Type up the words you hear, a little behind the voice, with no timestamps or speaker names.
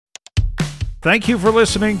Thank you for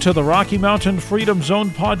listening to the Rocky Mountain Freedom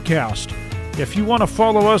Zone podcast. If you want to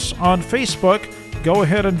follow us on Facebook, go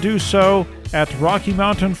ahead and do so at Rocky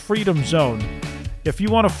Mountain Freedom Zone. If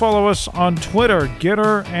you want to follow us on Twitter,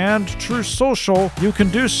 Getter, and True Social, you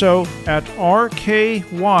can do so at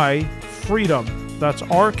RKY Freedom. That's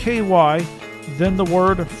RKY, then the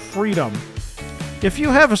word Freedom. If you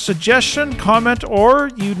have a suggestion, comment,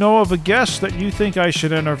 or you know of a guest that you think I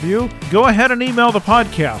should interview, go ahead and email the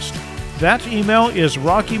podcast. That email is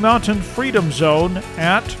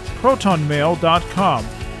RockyMountainFreedomZone@protonmail.com.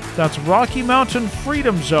 That's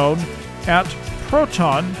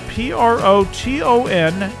RockyMountainFreedomZone@proton,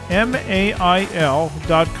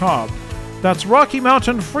 PROTONMAIL.com. That's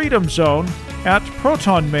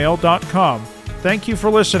RockyMountainFreedomZone@protonmail.com. Thank you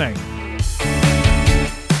for listening.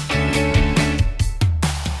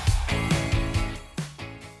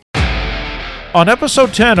 On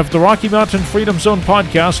episode 10 of the Rocky Mountain Freedom Zone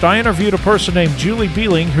podcast, I interviewed a person named Julie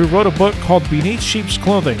Beeling who wrote a book called Beneath Sheep's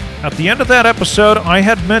Clothing. At the end of that episode, I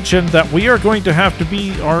had mentioned that we are going to have to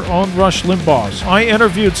be our own Rush Limbaughs. I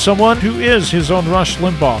interviewed someone who is his own Rush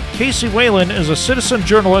Limbaugh. Casey Whalen is a citizen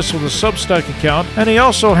journalist with a Substack account, and he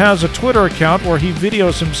also has a Twitter account where he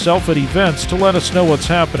videos himself at events to let us know what's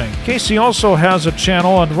happening. Casey also has a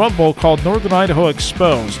channel on Rumble called Northern Idaho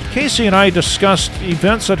Exposed. Casey and I discussed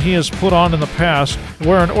events that he has put on in the past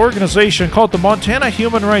where an organization called the Montana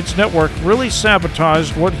Human Rights Network really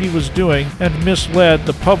sabotaged what he was doing and misled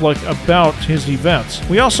the public about his events.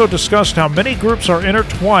 We also discussed how many groups are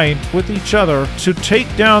intertwined with each other to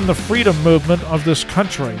take down the freedom movement of this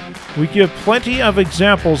country. We give plenty of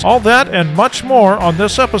examples, all that and much more on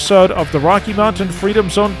this episode of the Rocky Mountain Freedom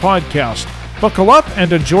Zone podcast. Buckle up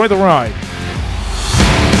and enjoy the ride.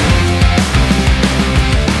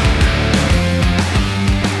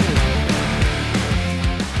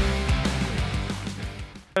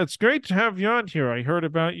 It's great to have you on here. I heard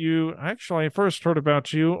about you. Actually, I first heard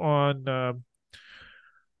about you on,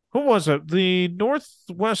 who was it? The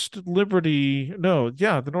Northwest Liberty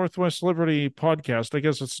podcast. I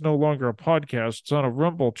guess it's no longer a podcast. It's on a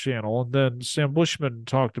Rumble channel. And then Sam Bushman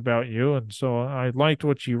talked about you. And so I liked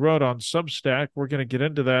what you wrote on Substack. We're going to get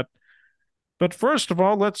into that. But first of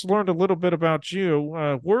all, let's learn a little bit about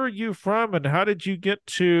you. Where are you from and how did you get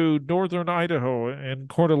to Northern Idaho and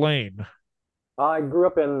Coeur d'Alene? I grew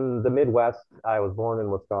up in the Midwest. I was born in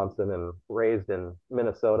Wisconsin and raised in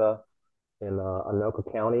Minnesota in Anoka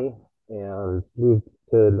County and moved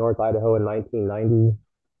to North Idaho in 1990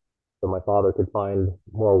 so my father could find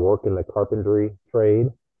more work in the carpentry trade.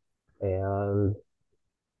 And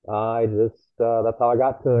I just, that's how I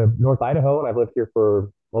got to North Idaho. And I've lived here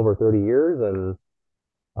for over 30 years and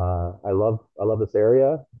I love this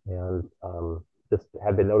area and just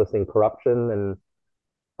have been noticing corruption and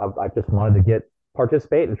I just wanted to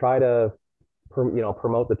participate and try to,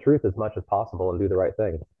 promote the truth as much as possible and do the right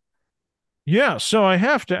thing. Yeah, so I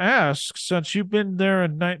have to ask, since you've been there,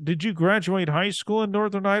 did you graduate high school in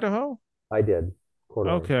Northern Idaho? I did.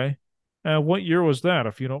 Okay. What year was that,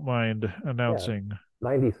 if you don't mind announcing? Yeah,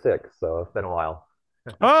 96, so it's been a while.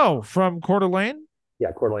 Oh, from Coeur d'Alene?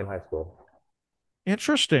 Yeah, Coeur d'Alene High School.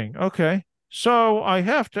 Interesting. Okay. So I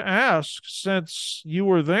have to ask, since you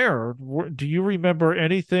were there, do you remember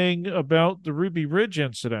anything about the Ruby Ridge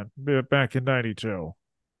incident back in 92?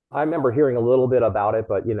 I remember hearing a little bit about it,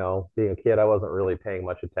 but, being a kid, I wasn't really paying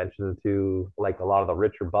much attention to like a lot of the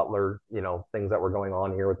Richard Butler, things that were going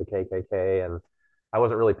on here with the KKK. And I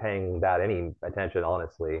wasn't really paying that any attention,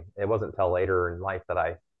 honestly. It wasn't until later in life that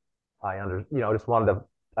I just wanted to,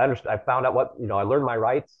 I found out I learned my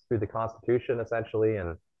rights through the Constitution essentially.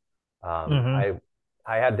 And Mm-hmm.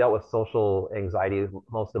 I had dealt with social anxiety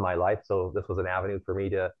most of my life, so this was an avenue for me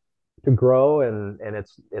to grow, and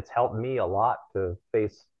it's helped me a lot to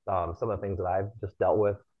face some of the things that I've just dealt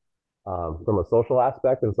with from a social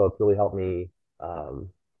aspect, and so it's really helped me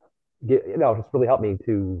just really helped me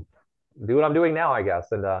to do what I'm doing now, I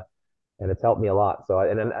guess, and it's helped me a lot. So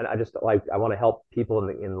and I just I want to help people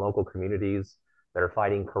in local communities that are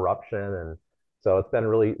fighting corruption, and so it's been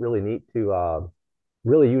really really neat to.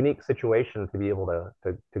 Really unique situation to be able to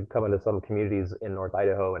come into some communities in North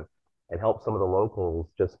Idaho and help some of the locals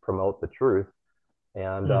just promote the truth.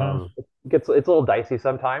 And Mm-hmm. it's a little dicey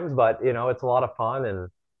sometimes, but it's a lot of fun and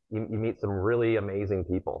you meet some really amazing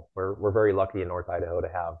people. We're very lucky in North Idaho to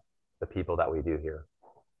have the people that we do here.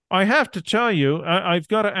 I have to tell you, I've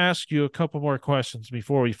got to ask you a couple more questions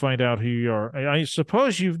before we find out who you are. I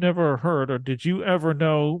suppose you've never heard, or did you ever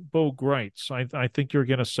know Bo Greitz? I think you're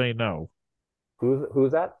going to say no.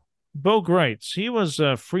 Who's that? Bo Greitz. He was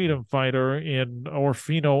a freedom fighter in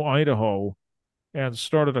Orfino, Idaho, and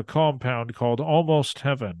started a compound called Almost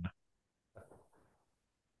Heaven.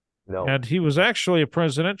 No. And he was actually a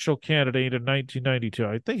presidential candidate in 1992.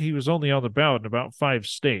 I think he was only on the ballot in about 5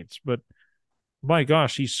 states, but my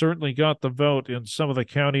gosh, he certainly got the vote in some of the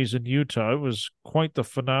counties in Utah. It was quite the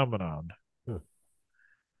phenomenon. Hmm.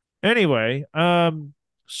 Anyway,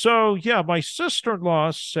 so yeah, my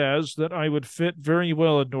sister-in-law says that I would fit very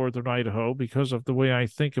well in northern Idaho because of the way I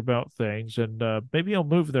think about things, and maybe I'll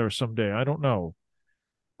move there someday. I don't know.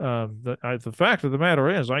 The fact of the matter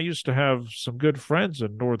is, I used to have some good friends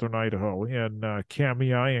in northern Idaho, in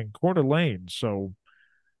Kamiah and Coeur d'Alene. So,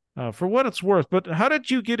 for what it's worth, but how did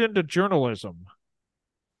you get into journalism?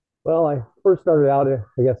 Well, I first started out,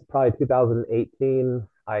 I guess, probably 2018.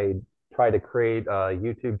 I tried to create a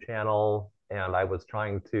YouTube channel, and I was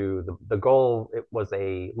trying to, the goal, it was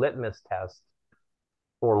a litmus test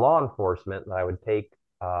for law enforcement that I would take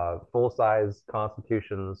full-size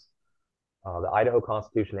constitutions, the Idaho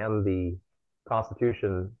Constitution and the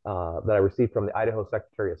Constitution that I received from the Idaho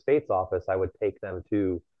Secretary of State's office. I would take them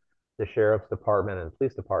to the sheriff's department and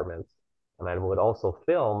police departments, and I would also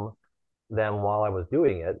film them while I was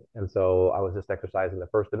doing it. And so I was just exercising the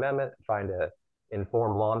First Amendment, trying to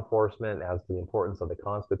inform law enforcement as to the importance of the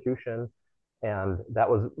Constitution. And that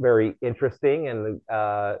was very interesting. And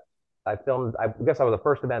I filmed, I guess I was a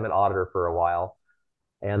First Amendment auditor for a while.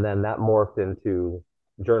 And then that morphed into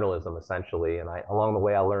journalism essentially. And I, along the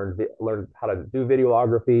way, I learned how to do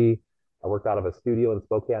videography. I worked out of a studio in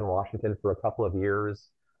Spokane, Washington for a couple of years.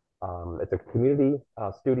 It's a community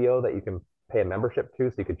studio that you can pay a membership to,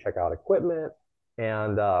 so you can check out equipment.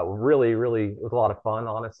 And really, really, it was a lot of fun,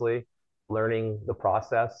 honestly, learning the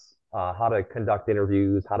process, how to conduct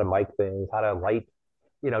interviews, how to mic things, how to light,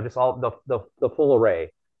 just all the full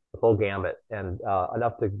array, the full gambit, and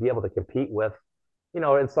enough to be able to compete with,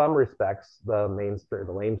 in some respects, the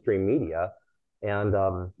mainstream media. And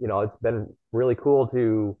it's been really cool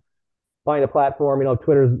to find a platform.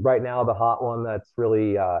 Twitter's right now the hot one that's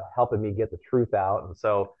really helping me get the truth out. And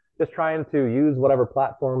so just trying to use whatever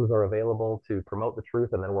platforms are available to promote the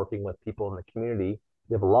truth, and then working with people in the community.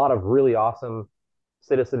 We have a lot of really awesome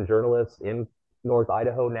citizen journalists in North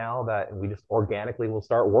Idaho now that we just organically will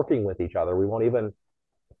start working with each other. We won't even,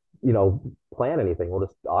 plan anything. We'll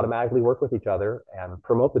just automatically work with each other and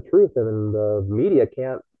promote the truth. And the media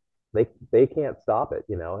can't, they can't stop it,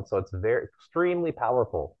 And so it's very extremely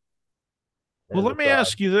powerful. Well, And let it's me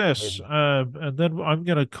ask you this, amazing. and then I'm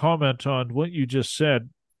going to comment on what you just said.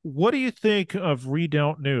 What do you think of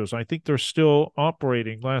Redoubt News? I think they're still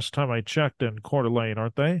operating. Last time I checked in Coeur d'Alene,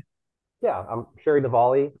 aren't they? Yeah, I'm Sherry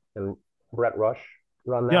Duvally and Brett Rush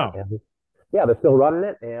run that, Yeah. and yeah, they're still running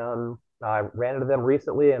it. And I ran into them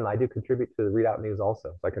recently, and I do contribute to the Readout News also.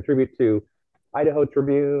 So I contribute to Idaho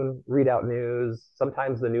Tribune, Readout News,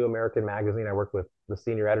 sometimes the New American Magazine. I work with the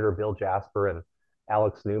senior editor Bill Jasper and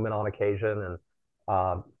Alex Newman on occasion,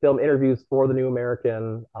 and film interviews for the New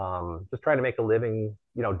American. Just trying to make a living,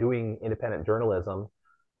 doing independent journalism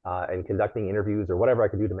and conducting interviews or whatever I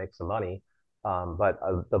could do to make some money. But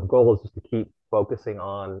the goal is just to keep focusing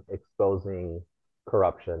on exposing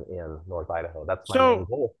corruption in North Idaho. That's my main So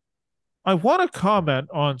goal. I want to comment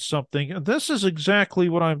on something, and this is exactly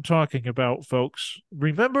what I'm talking about, folks.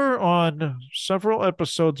 Remember on several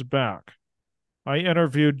episodes back, I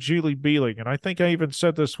interviewed Julie Beeling, and I think I even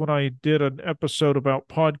said this when I did an episode about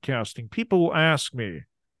podcasting. People will ask me,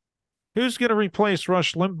 who's going to replace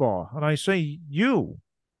Rush Limbaugh? And I say,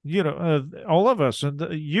 all of us. And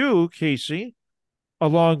you, Casey,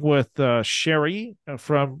 along with Sherry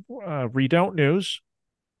from Redoubt News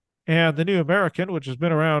and the New American, which has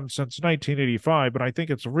been around since 1985, but I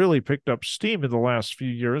think it's really picked up steam in the last few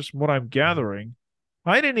years, from what I'm gathering.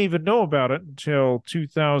 I didn't even know about it until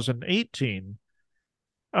 2018.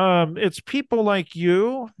 It's people like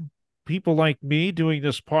you, people like me doing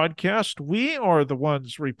this podcast. We are the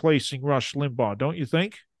ones replacing Rush Limbaugh, don't you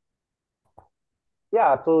think?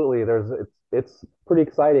 Yeah, absolutely. It's pretty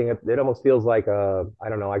exciting. It almost feels like I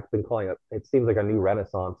don't know. I've been calling it. It seems like a new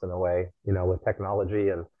renaissance in a way, with technology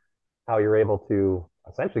and how you're able to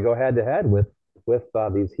essentially go head to head with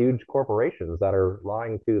these huge corporations that are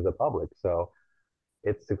lying to the public. So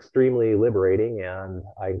it's extremely liberating, and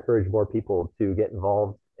I encourage more people to get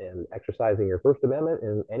involved in exercising your First Amendment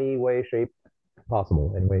in any way, shape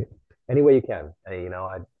possible, any way you can.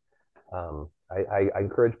 And, I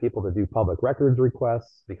encourage people to do public records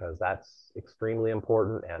requests because that's extremely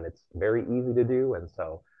important and it's very easy to do. And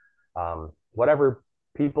so, whatever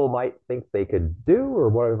people might think they could do or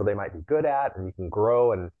whatever they might be good at, and you can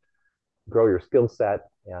grow your skill set.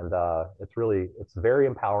 And it's very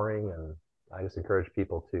empowering. And I just encourage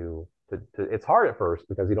people to. It's hard at first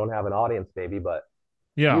because you don't have an audience, maybe, but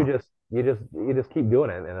Yeah. you just keep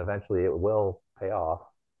doing it, and eventually it will pay off.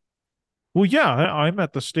 Well, yeah, I'm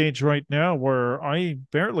at the stage right now where I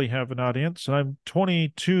barely have an audience, and I'm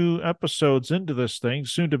 22 episodes into this thing,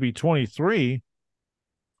 soon to be 23.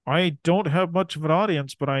 I don't have much of an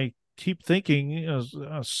audience, but I keep thinking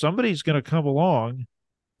somebody's going to come along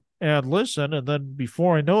and listen, and then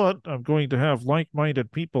before I know it, I'm going to have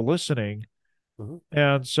like-minded people listening. Hmm.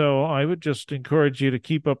 And so I would just encourage you to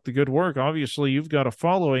keep up the good work. Obviously, you've got a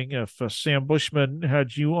following if Sam Bushman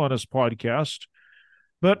had you on his podcast.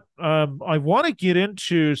 But I want to get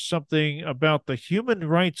into something about the Human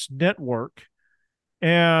Rights Network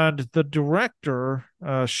and the director,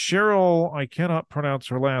 Cheryl, I cannot pronounce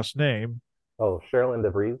her last name. Oh, Sherilyn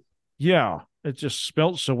DeVries. Yeah, it just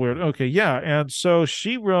spelled so weird. Okay, yeah. And so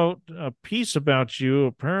she wrote a piece about you,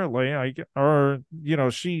 apparently.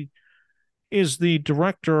 She is the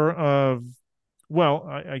director of, well,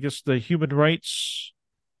 I guess the Human Rights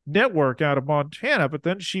Network out of Montana, but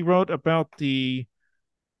then she wrote about the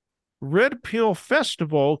Red Pill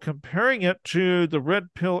Festival, comparing it to the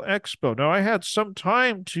Red Pill Expo. Now, I had some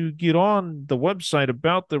time to get on the website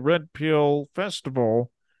about the Red Pill Festival.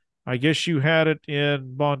 I guess you had it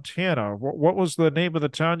in Montana. What was the name of the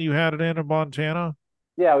town you had it in Montana?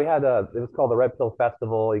 Yeah, we had it was called the Red Pill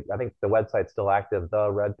Festival. I think the website's still active,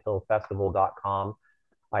 theredpillfestival.com.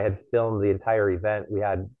 I had filmed the entire event. We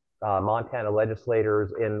had Montana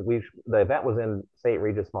legislators the event was in St.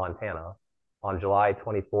 Regis, Montana on July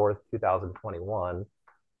 24th, 2021.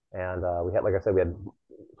 And we had, like I said, we had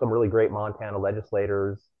some really great Montana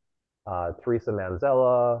legislators, Teresa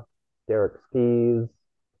Manzella, Derek Skies,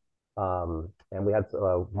 and we had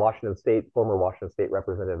former Washington State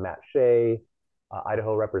Representative Matt Shea,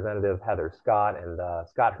 Idaho Representative Heather Scott, and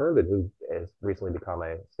Scott Herndon, who has recently become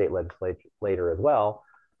a state legislator as well.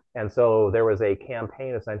 And so there was a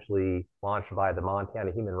campaign essentially launched by the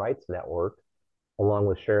Montana Human Rights Network, along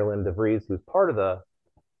with Sherilyn DeVries, who's part of the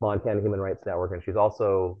Montana Human Rights Network, and she's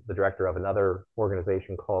also the director of another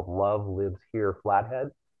organization called Love Lives Here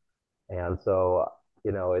Flathead. And so,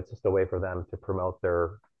 it's just a way for them to promote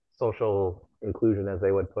their social inclusion, as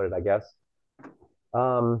they would put it, I guess.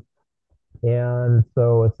 Um, and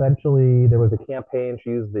so essentially, there was a campaign.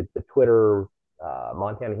 She used the Twitter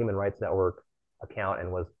Montana Human Rights Network account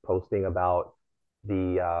and was posting about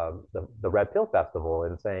the Red Pill Festival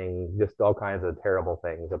and saying just all kinds of terrible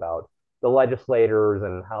things about the legislators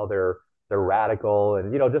and how they're radical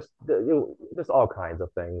and just all kinds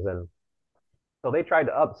of things. And so they tried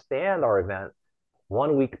to upstand our event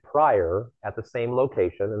 1 week prior at the same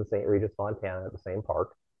location in St. Regis, Montana, at the same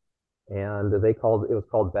park. And it was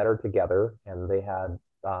called Better Together. And they had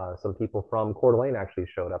some people from Coeur d'Alene actually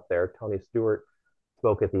showed up there. Tony Stewart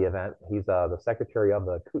spoke at the event. He's the secretary of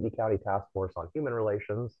the Kootenai County Task Force on Human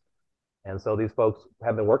Relations. And so these folks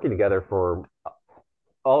have been working together for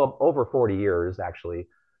over 40 years, actually.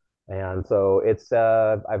 And so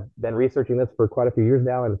I've been researching this for quite a few years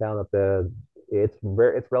now and found that it's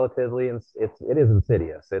relatively it is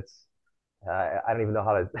insidious. I don't even know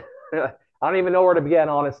how to I don't even know where to begin,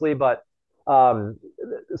 honestly. But um,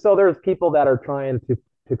 so there's people that are trying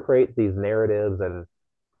to create these narratives and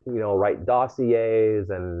write dossiers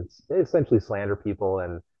and essentially slander people,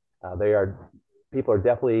 and they are these people are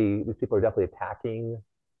definitely attacking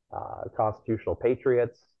constitutional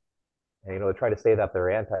patriots, and they try to say that they're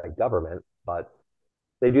anti-government, but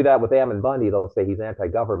they do that with Ammon Bundy. They'll say he's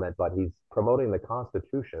anti-government, but he's promoting the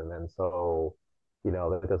Constitution, and so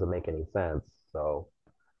that doesn't make any sense. So,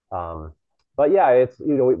 um, but yeah, it's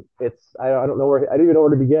I don't know where I don't even know where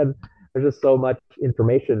to begin. There's just so much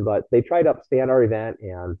information, but they tried to upstand our event,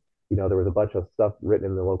 and there was a bunch of stuff written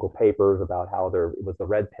in the local papers about how it was the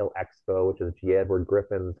Red Pill Expo, which is G. Edward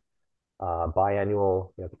Griffin's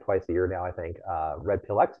biannual, twice a year now, I think, Red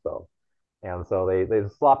Pill Expo. And so they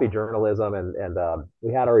sloppy journalism, and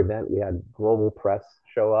we had our event. We had global press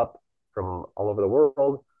show up from all over the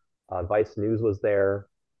world. Vice News was there,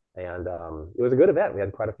 and it was a good event. We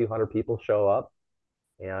had quite a few hundred people show up,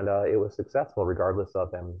 and it was successful regardless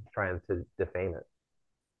of them trying to defame it.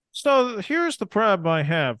 So here's the problem I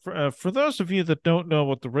have. For those of you that don't know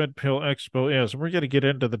what the Red Pill Expo is, and we're going to get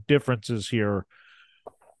into the differences here.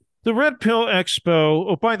 The Red Pill Expo.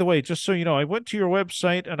 Oh, by the way, just so you know, I went to your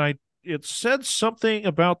website and it said something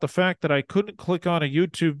about the fact that I couldn't click on a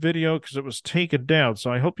YouTube video because it was taken down.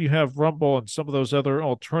 So I hope you have Rumble and some of those other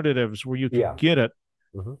alternatives where you can Yeah. get it.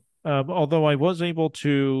 Hmm. Although I was able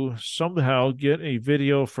to somehow get a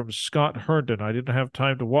video from Scott Herndon. I didn't have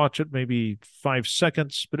time to watch it, maybe 5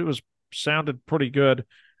 seconds, but it was sounded pretty good.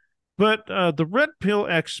 But the Red Pill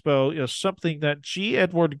Expo is something that G.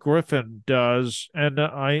 Edward Griffin does, and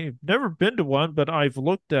I've never been to one, but I've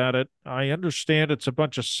looked at it. I understand it's a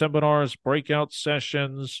bunch of seminars, breakout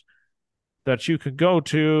sessions, that you can go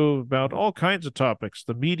to about all kinds of topics,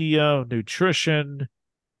 the media, nutrition.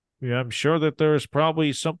 Yeah, I'm sure that there's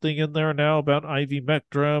probably something in there now about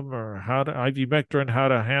ivermectin or how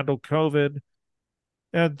to handle COVID.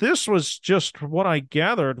 And this was just what I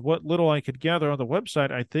gathered, what little I could gather on the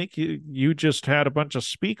website. I think you just had a bunch of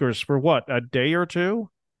speakers for what, a day or two?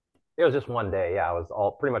 It was just one day. Yeah, it was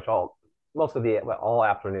all pretty much all most of the all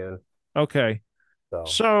afternoon. Okay. So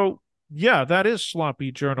So, yeah, that is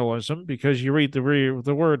sloppy journalism because you read the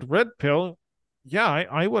word red pill. Yeah,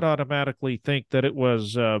 I would automatically think that it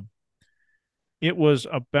was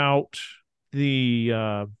about the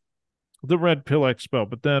uh, the Red Pill Expo.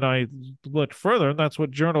 But then I looked further, and that's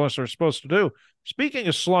what journalists are supposed to do. Speaking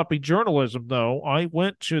of sloppy journalism, though, I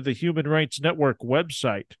went to the Human Rights Network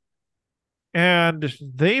website, and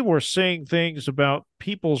they were saying things about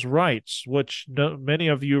people's rights, which many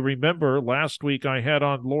of you remember last week I had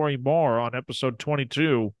on Lori Marr on episode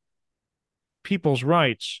 22, people's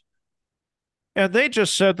rights. And they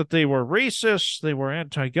just said that they were racist, they were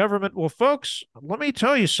anti government. Well, folks, let me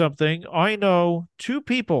tell you something. I know two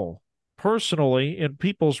people personally in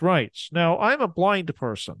people's rights. Now, I'm a blind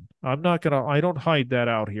person. I don't hide that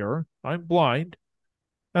out here. I'm blind.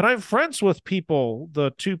 And I'm friends with people,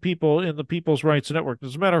 the two people in the People's Rights Network.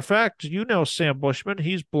 As a matter of fact, you know Sam Bushman.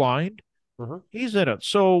 He's blind. mhm. He's in it.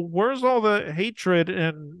 So where's all the hatred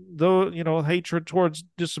and hatred towards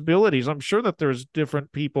disabilities? I'm sure that there's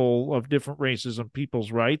different people of different races and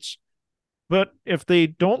people's rights, but if they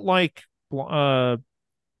don't like uh,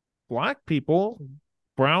 black people,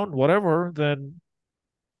 brown, whatever, then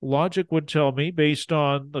logic would tell me, based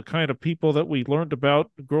on the kind of people that we learned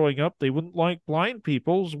about growing up, they wouldn't like blind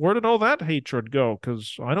people's. Where did all that hatred go?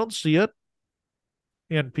 Because I don't see it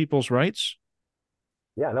in people's rights.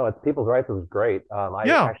 Yeah, no, it's people's rights was great.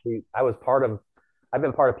 Yeah, I was part of I've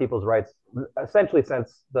been part of people's rights essentially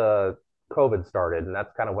since the COVID started, and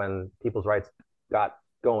that's kind of when people's rights got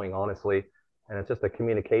going, honestly. And it's just a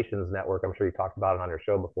communications network. I'm sure you talked about it on your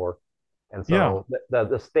show before. And yeah. so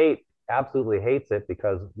the state absolutely hates it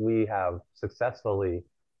because we have successfully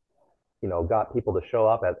got people to show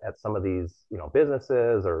up at some of these,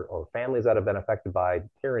 businesses or families that have been affected by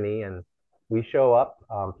tyranny. And we show up,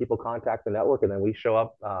 people contact the network, and then we show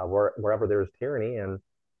up wherever there's tyranny. And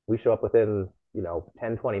we show up within,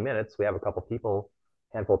 10, 20 minutes. We have a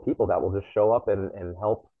handful of people that will just show up and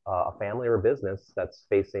help a family or a business that's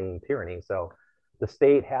facing tyranny. So the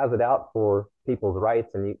state has it out for people's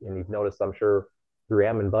rights. And you've noticed, I'm sure, through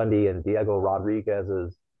Ammon Bundy and Diego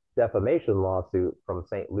Rodriguez's defamation lawsuit from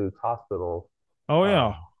St. Luke's Hospital, Oh, uh,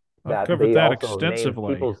 yeah. I've that covered that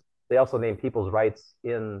extensively. they also named people's rights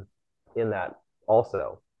in that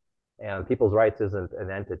also. And people's rights isn't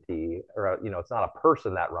an entity, or it's not a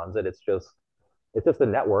person that runs it. It's just a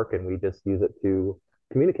network, and we just use it to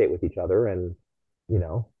communicate with each other. And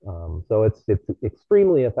so it's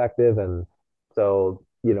extremely effective. And so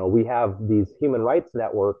we have these human rights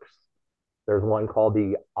networks. There's one called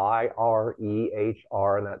the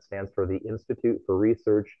IREHR, and that stands for the Institute for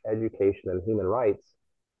Research, Education, and Human Rights.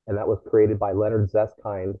 And that was created by Leonard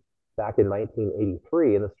Zeskind back in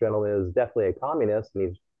 1983. And this gentleman is definitely a communist, and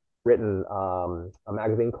he's written a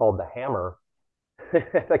magazine called The Hammer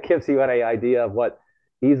that gives you an idea of what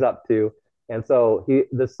he's up to. And so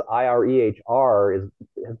this IREHR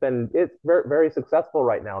it's very, very successful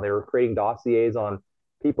right now. They were creating dossiers on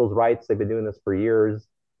people's rights. They've been doing this for years.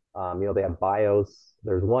 They have bios.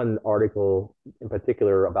 There's one article in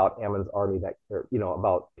particular about Ammon's Army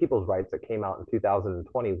about people's rights that came out in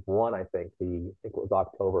 2021, I think. I think it was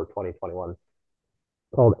October 2021,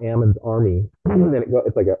 called Ammon's Army. And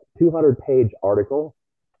it's like a 200-page article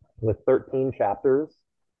with 13 chapters.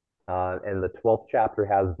 And the 12th chapter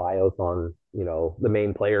has bios on, the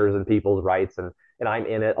main players and people's rights. And I'm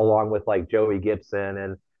in it along with like Joey Gibson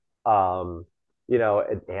and, and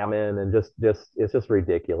Ammon, and just it's just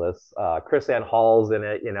ridiculous. Chris Ann Hall's in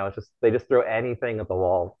it. They just throw anything at the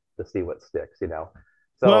wall to see what sticks. Well,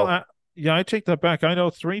 So yeah, I take that back. I know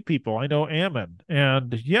three people. I know Ammon.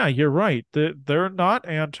 And yeah, you're right. They're not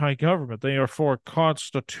anti government, they are for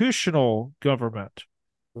constitutional government.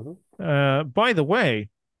 mhm. By the way,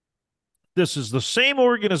 this is the same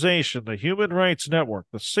organization, the Human Rights Network,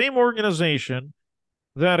 the same organization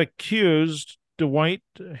that accused Dwight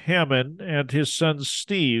Hammond and his son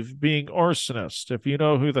Steve being arsonists. If you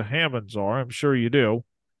know who the Hammonds are, I'm sure you do.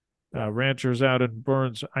 Yeah. Ranchers out in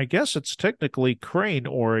Burns. I guess it's technically Crane,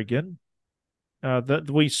 Oregon. That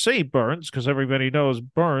we say Burns because everybody knows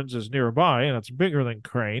Burns is nearby and it's bigger than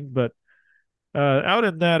Crane, but out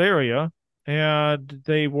in that area, and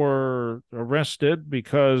they were arrested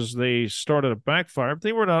because they started a backfire.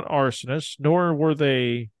 They were not arsonists, nor were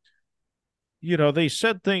they they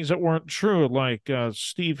said things that weren't true, like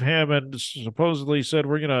Steve Hammond supposedly said,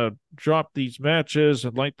 we're going to drop these matches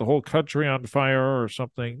and light the whole country on fire or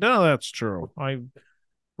something. None of that's true. I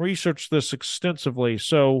researched this extensively.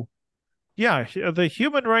 So, yeah, the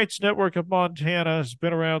Human Rights Network of Montana has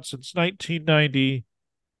been around since 1990.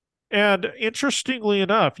 And interestingly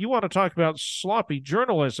enough, you want to talk about sloppy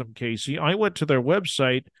journalism, Casey. I went to their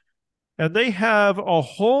website and they have a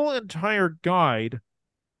whole entire guide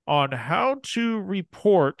on how to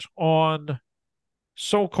report on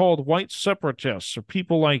so-called white separatists or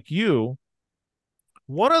people like you.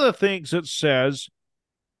 One of the things it says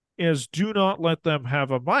is do not let them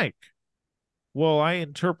have a mic. Well, I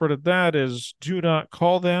interpreted that as do not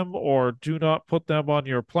call them or do not put them on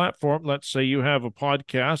your platform. Let's say you have a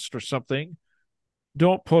podcast or something.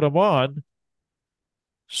 Don't put them on.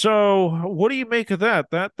 So, what do you make of that?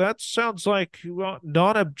 That sounds like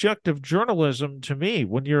non-objective journalism to me.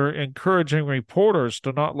 When you're encouraging reporters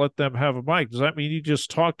to not let them have a mic, does that mean you just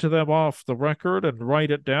talk to them off the record and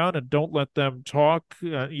write it down and don't let them talk?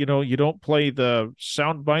 You don't play the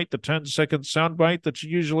soundbite, the 10-second soundbite that you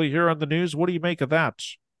usually hear on the news. What do you make of that?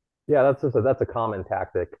 Yeah, that's a common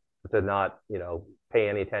tactic to not, pay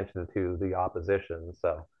any attention to the opposition.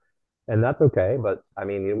 So, and that's okay. But I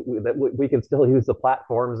mean, we can still use the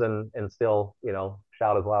platforms and still,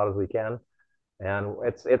 shout as loud as we can, and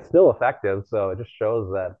it's still effective. So it just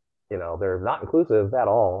shows that they're not inclusive at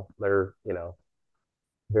all. They're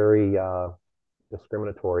very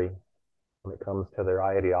discriminatory when it comes to their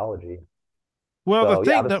ideology. Well, the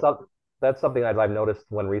So yeah, thing that that's something I've noticed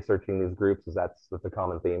when researching these groups is that's a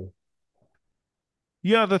common theme.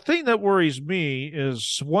 Yeah, the thing that worries me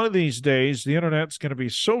is one of these days the internet's going to be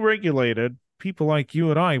so regulated, people like you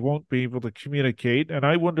and I won't be able to communicate, and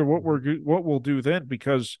I wonder what we'll do then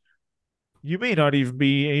because you may not even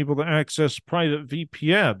be able to access private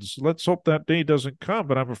VPNs. Let's hope that day doesn't come,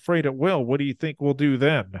 but I'm afraid it will. What do you think we'll do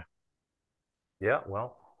then? Yeah,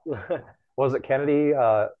 well, was it Kennedy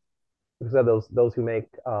who said those who make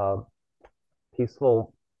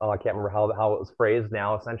peaceful? Oh, I can't remember how it was phrased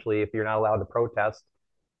now. Essentially, if you're not allowed to protest,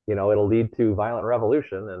 it'll lead to violent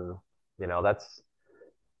revolution, and that's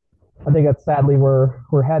I think that's sadly where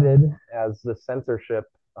we're headed as the censorship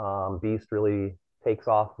beast really takes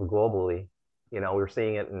off globally. We're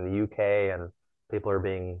seeing it in the UK, and people are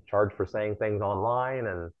being charged for saying things online,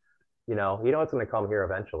 and it's going to come here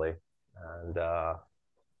eventually. And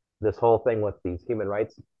this whole thing with these human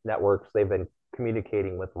rights networks, they've been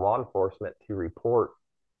communicating with law enforcement to report,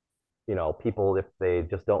 people if they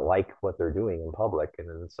just don't like what they're doing in public,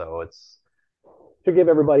 and so it's to give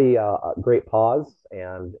everybody a great pause.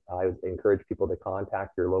 And I would encourage people to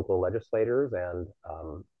contact your local legislators and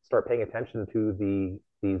start paying attention to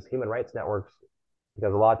these human rights networks,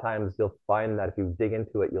 because a lot of times you'll find that if you dig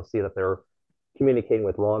into it, you'll see that they're communicating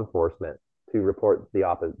with law enforcement to report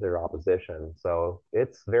their opposition. So this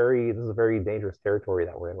is a very dangerous territory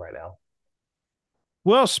that we're in right now.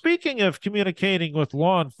 Well, speaking of communicating with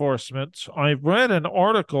law enforcement, I read an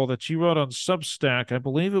article that you wrote on Substack. I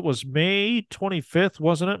believe it was May 25th,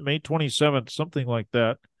 wasn't it? May 27th, something like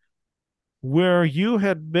that, where you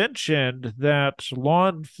had mentioned that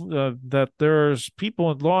that there's people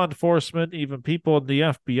in law enforcement, even people in the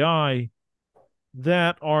FBI,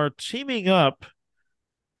 that are teaming up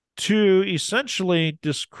to essentially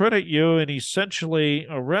discredit you and essentially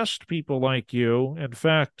arrest people like you. In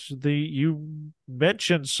fact, the you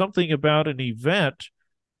mentioned something about an event.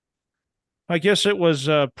 I guess it was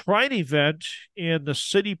a pride event in the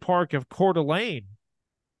city park of Coeur d'Alene,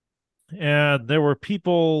 and there were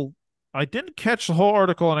people. I didn't catch the whole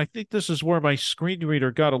article, and I think this is where my screen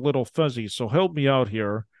reader got a little fuzzy. So help me out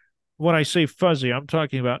here. When I say fuzzy, I'm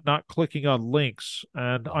talking about not clicking on links,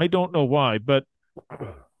 and I don't know why, but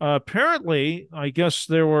apparently, I guess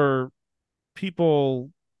there were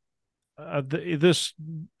people. This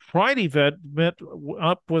Pride event met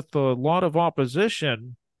up with a lot of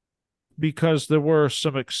opposition because there were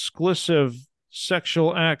some exclusive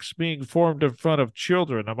sexual acts being formed in front of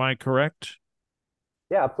children. Am I correct?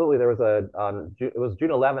 Yeah, absolutely. There was it was June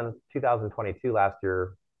 11th, 2022 last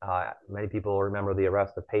year. Many people remember the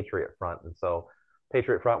arrest of Patriot Front. And so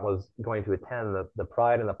Patriot Front was going to attend the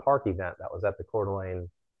Pride in the Park event that was at the Coeur d'Alene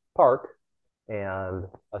Park. And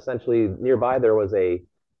essentially nearby there was a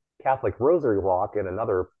Catholic Rosary Walk in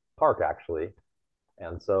another park, actually.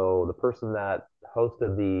 And so the person that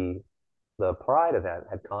hosted the Pride event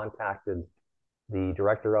had contacted the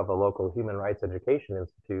director of a local human rights education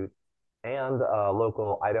institute and a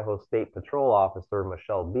local Idaho State Patrol officer,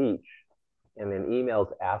 Michelle Beach, and in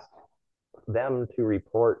emails asked them to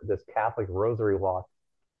report this Catholic Rosary Walk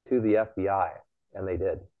to the FBI, and they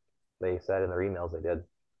did. They said in their emails they did.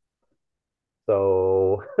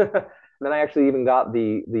 So then I actually even got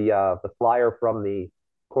the flyer from the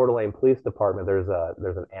Coeur d'Alene Police Department. There's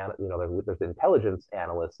intelligence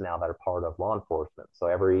analysts now that are part of law enforcement. So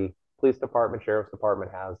every police department, sheriff's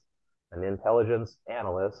department has an intelligence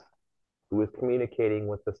analyst who is communicating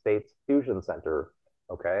with the state's fusion center.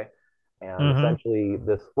 Okay. And Uh-huh. essentially,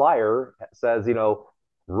 this flyer says,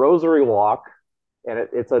 Rosary Walk, and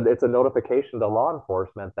it's a notification to law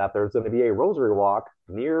enforcement that there's going to be a Rosary Walk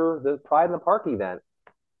near the Pride in the Park event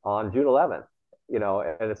on June 11th.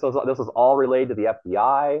 And so this is all related to the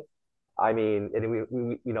FBI. I mean,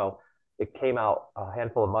 and it came out a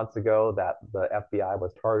handful of months ago that the FBI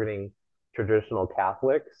was targeting traditional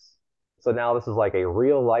Catholics. So now this is like a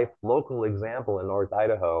real life local example in North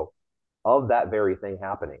Idaho of that very thing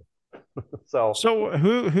happening. So, So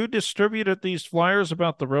who distributed these flyers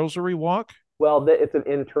about the Rosary Walk? well, it's an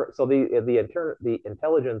intern. So the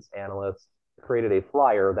intelligence analysts created a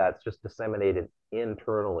flyer that's just disseminated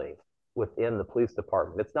internally within the police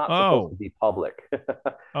department. It's not supposed to Oh, be public,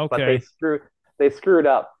 but okay. they screwed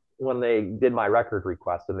up when they did my record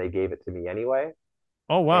request and they gave it to me anyway.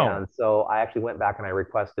 Oh, wow. And so I actually went back and I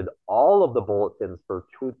requested all of the bulletins for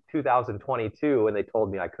 2022, and they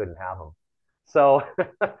told me I couldn't have them. So,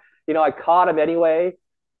 I caught them anyway.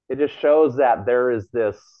 It just shows that there is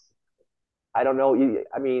this. I don't know.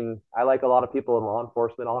 I mean, I like a lot of people in law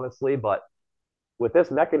enforcement, honestly, but with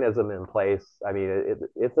this mechanism in place, I mean,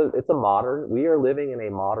 it's a modern. We are living in a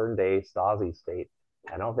modern day Stasi state.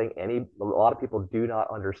 I don't think a lot of people do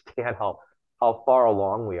not understand how far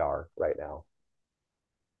along we are right now.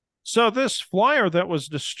 So this flyer that was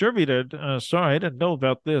distributed, sorry, I didn't know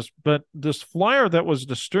about this, but this flyer that was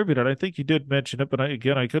distributed, I think you did mention it, but I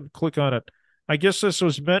couldn't click on it. I guess this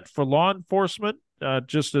was meant for law enforcement,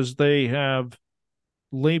 just as they have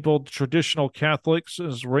labeled traditional Catholics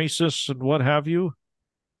as racists and what have you,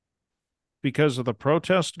 because of the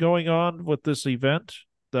protest going on with this event,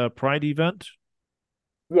 the Pride event.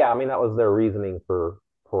 Yeah, I mean that was their reasoning for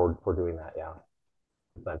doing that. Yeah,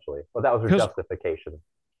 essentially, but that was their Because justification.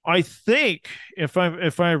 I think if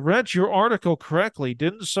I read your article correctly,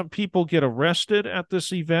 didn't some people get arrested at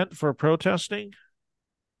this event for protesting?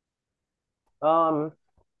 Um,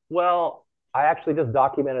 well, I actually just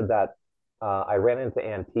documented that I ran into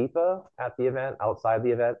Antifa at the event, outside the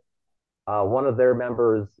event. One of their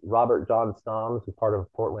members, Robert John Stoms, who's part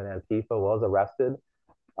of Portland Antifa, was arrested.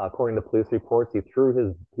 According to police reports, he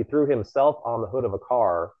threw himself on the hood of a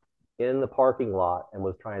car in the parking lot and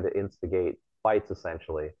was trying to instigate fights.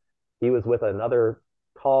 Essentially, he was with another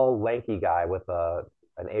tall, lanky guy with an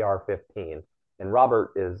AR-15, and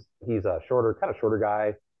Robert he's a kind of shorter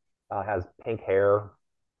guy, has pink hair,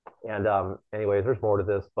 and anyways, there's more to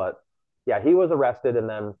this, but yeah, he was arrested, and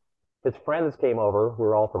then his friends came over, who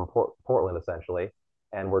were all from Portland essentially,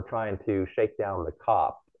 and were trying to shake down the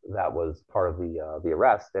cop that was part of the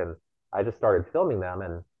arrest. And I just started filming them,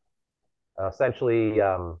 and essentially,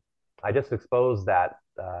 I just exposed that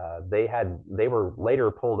they were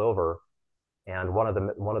later pulled over, and one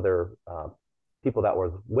of their people that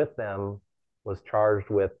was with them was charged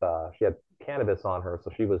with she had cannabis on her,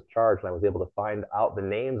 so she was charged, and I was able to find out the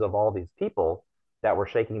names of all these people that were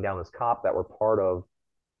shaking down this cop that were part of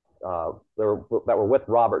that were with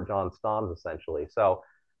Robert John Stoms essentially. So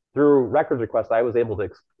through records request, I was able to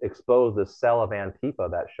expose this cell of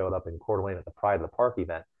Antifa that showed up in Coeur d'Alene at the Pride in the Park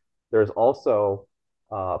event. There's also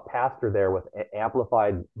a pastor there with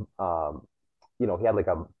amplified, he had like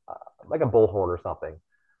a bullhorn or something,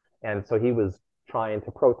 and so he was trying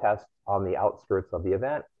to protest on the outskirts of the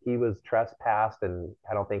event. He was trespassed, and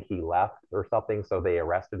I don't think he left or something, so they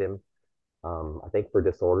arrested him. I think for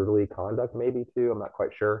disorderly conduct, maybe too. I'm not quite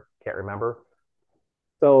sure. Can't remember.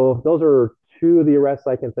 So those are two of the arrests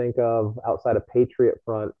I can think of outside of Patriot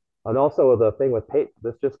Front. And also the thing with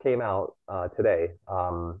this just came out today.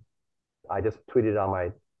 I just tweeted on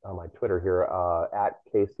my Twitter here at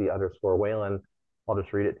Casey_Whalen. I'll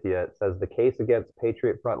just read it to you. It says the case against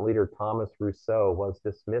Patriot Front leader Thomas Rousseau was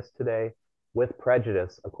dismissed today with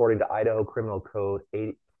prejudice, according to Idaho Criminal Code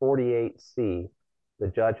 48C. The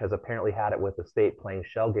judge has apparently had it with the state playing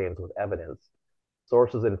shell games with evidence.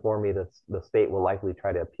 Sources inform me that the state will likely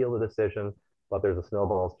try to appeal the decision, but there's a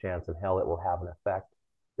snowball's chance in hell it will have an effect.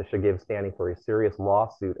 This should give standing for a serious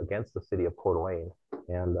lawsuit against the city of Coeur d'Alene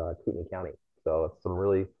and Kootenai County. So it's some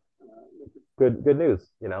really good news.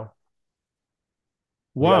 Because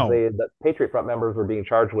Wow. the Patriot Front members were being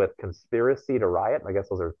charged with conspiracy to riot. I guess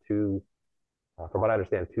those are two, from what I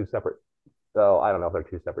understand, two separate. So I don't know if they're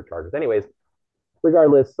two separate charges. Anyways,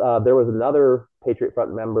 regardless, there was another Patriot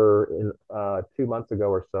Front member in 2 months ago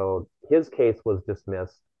or so. His case was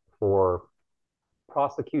dismissed for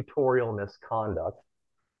prosecutorial misconduct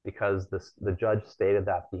because the judge stated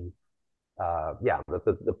that the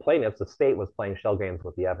plaintiffs, the state was playing shell games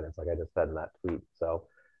with the evidence, like I just said in that tweet. So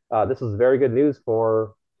this is very good news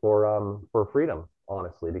for freedom,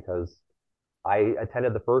 honestly, because I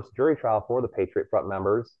attended the first jury trial for the Patriot Front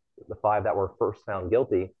members, the five that were first found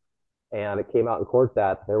guilty, and it came out in court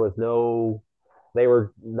that they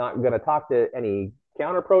were not going to talk to any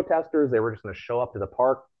counter protesters. They were just going to show up to the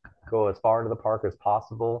park, go as far into the park as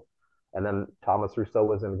possible. And then Thomas Rousseau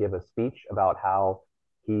was going to give a speech about how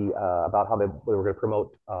they were going to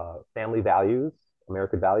promote family values,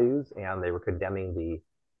 American values, and they were condemning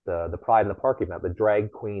the Pride in the Park event, the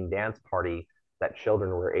drag queen dance party that children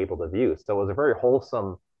were able to view. So it was a very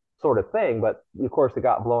wholesome sort of thing, but of course it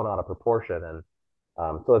got blown out of proportion. And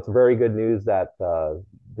so it's very good news that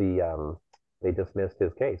they dismissed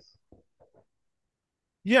his case.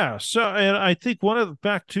 Yeah, so and I think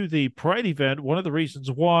back to the Pride event, one of the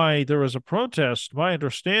reasons why there was a protest, my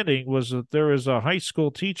understanding was that there is a high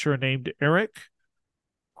school teacher named Eric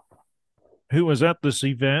who was at this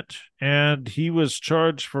event, and he was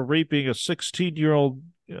charged for raping a 16-year-old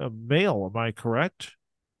male. Am I correct?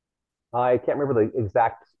 I can't remember the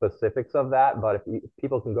exact specifics of that, but if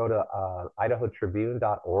people can go to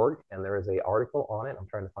idahotribune.org and there is a article on it. I'm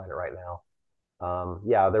trying to find it right now.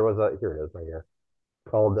 Yeah, there was here it is right here,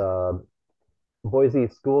 called Boise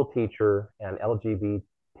school teacher and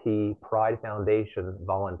LGBT Pride Foundation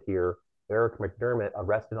volunteer Eric McDermott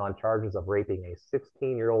arrested on charges of raping a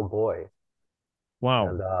 16-year-old boy. Wow.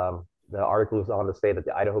 And the article was on to say that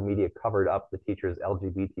the Idaho media covered up the teacher's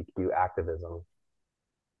LGBTQ activism.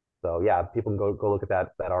 So yeah, people can go look at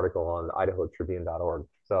that article on idahotribune.org.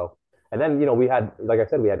 So, and then we had, like I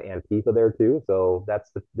said, we had Antifa there too. So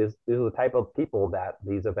these are the type of people that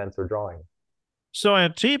these events are drawing. So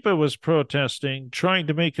Antifa was protesting, trying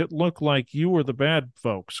to make it look like you were the bad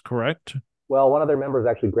folks, correct? Well, one of their members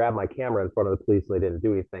actually grabbed my camera in front of the police and they didn't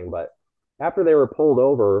do anything. But after they were pulled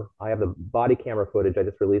over, I have the body camera footage. I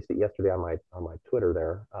just released it yesterday on my Twitter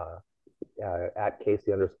there, at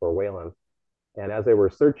Casey_Whalen. And as they were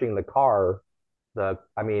searching the car,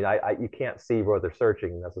 you can't see what they're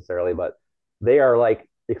searching necessarily, but they are like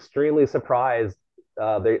extremely surprised.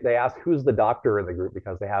 They ask who's the doctor in the group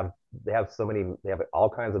because they have all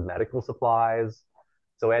kinds of medical supplies.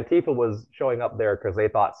 So Antifa was showing up there because they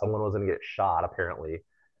thought someone was going to get shot apparently,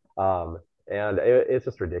 and it's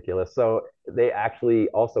just ridiculous. So they actually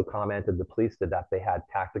also commented, the police did, that they had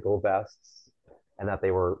tactical vests and that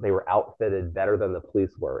they were outfitted better than the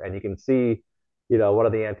police were, and you can see one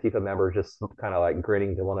of the Antifa members just kind of like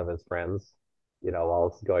grinning to one of his friends, while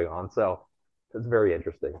it's going on. So it's very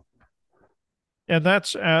interesting. And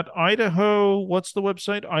that's at Idaho. What's the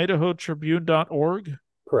website? idahotribune.org?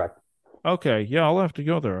 Correct. Okay. Yeah, I'll have to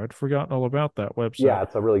go there. I'd forgotten all about that website. Yeah,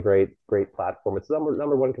 it's a really great platform. It's the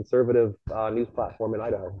number one conservative news platform in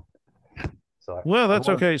Idaho. So well, that's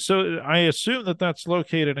okay. So I assume that that's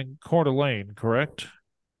located in Coeur d'Alene, correct?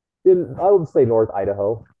 I would say North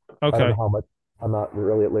Idaho. I don't Okay. know how much. I'm not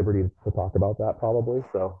really at liberty to talk about that, probably.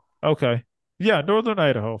 So Okay. Yeah, Northern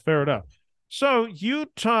Idaho. Fair enough. So you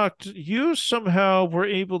somehow were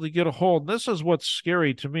able to get a hold. This is what's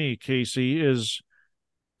scary to me, Casey, is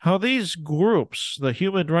how these groups, the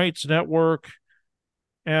Human Rights Network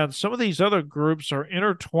and some of these other groups, are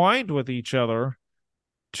intertwined with each other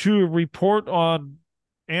to report on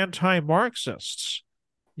anti-Marxists.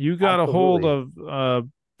 You got a hold absolutely. of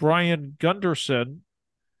Brian Gunderson,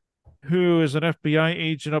 who is an FBI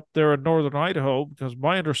agent up there in northern Idaho, because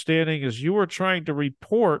my understanding is you were trying to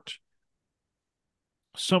report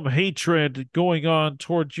some hatred going on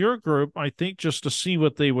towards your group, I think just to see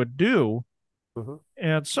what they would do. Mm-hmm.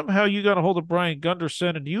 And somehow you got a hold of Brian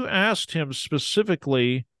Gunderson and you asked him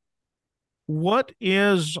specifically,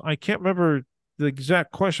 I can't remember the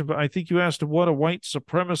exact question, but I think you asked him what a white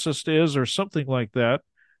supremacist is or something like that.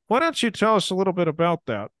 Why don't you tell us a little bit about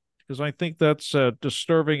that? Because I think that's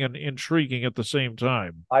disturbing and intriguing at the same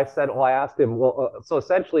time. I asked him, so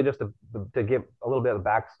essentially, just to give a little bit of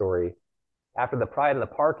backstory, after the Pride in the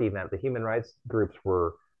Park event, the human rights groups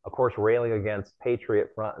were, of course, railing against Patriot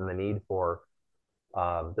Front and the need for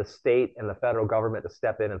the state and the federal government to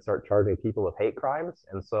step in and start charging people with hate crimes.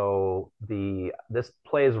 And so this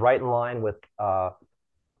plays right in line with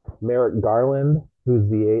Merrick Garland, who's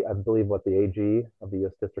I believe, the AG of the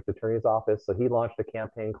U.S. District Attorney's Office. So he launched a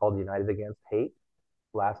campaign called United Against Hate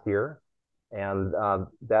last year, and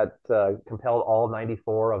that compelled all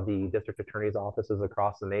 94 of the district attorney's offices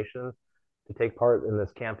across the nation to take part in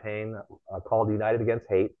this campaign called United Against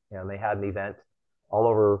Hate. And they had an event all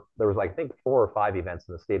over. There was, I think, 4 or 5 events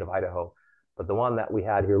in the state of Idaho But the one that we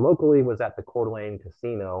had here locally was at the Coeur d'Alene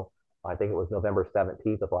Casino. I think it was November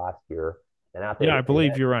 17th of last year. And at Yeah, I the believe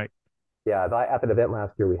event, you're right. yeah, at the event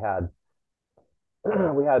last year, we had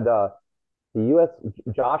we had the U.S.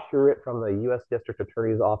 Josh Hewitt from the U.S. District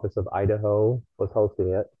Attorney's Office of Idaho was hosting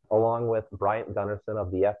it, along with Bryant Gunnarsson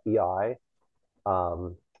of the FBI,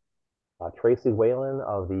 um, Tracy Whalen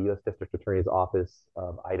of the U.S. District Attorney's Office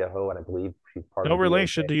of Idaho, and I believe she's part of No the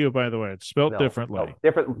relation DOJ. to you, by the way. It's spelt No, no, differently.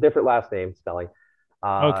 different last name spelling.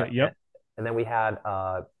 Uh, Okay, and, yep. and then we had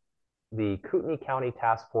the Kootenai County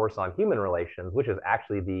Task Force on Human Relations, which is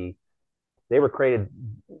actually they were created,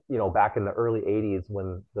 back in the early 80s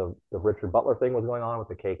when the Richard Butler thing was going on with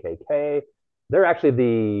the KKK. They're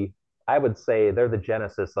actually I would say they're the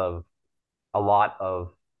genesis of a lot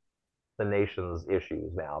of the nation's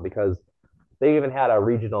issues now because they even had a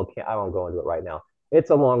regional, I won't go into it right now. It's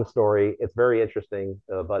a long story. It's very interesting,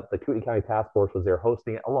 but the Kootenai County Task Force was there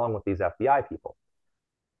hosting it along with these FBI people.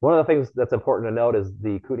 One of the things that's important to note is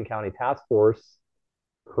the Kootenai County Task Force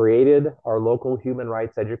created our local Human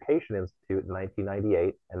Rights Education Institute in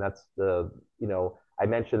 1998, and that's I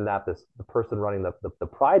mentioned that the person running the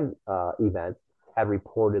Pride event had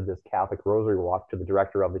reported this Catholic Rosary Walk to the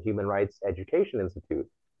director of the Human Rights Education Institute,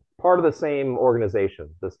 part of the same organization,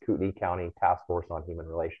 this Kootenai County Task Force on Human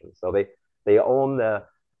Relations. So they own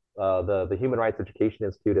the Human Rights Education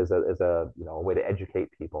Institute as a way to educate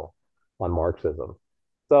people on Marxism.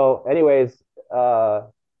 So, anyways,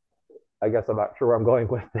 I guess I'm not sure where I'm going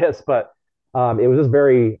with this, but it was just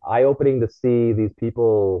very eye-opening to see these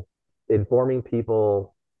people informing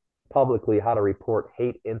people publicly how to report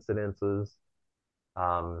hate incidences,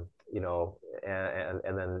 um,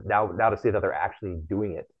 and then now to see that they're actually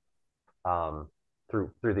doing it um,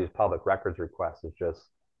 through these public records requests is just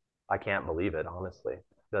I can't believe it, honestly.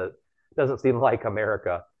 That doesn't seem like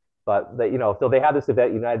America, but so they had this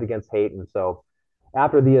event, United Against Hate, and so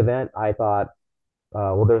after the event, I thought,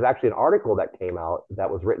 well, there's actually an article that came out that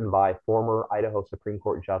was written by former Idaho Supreme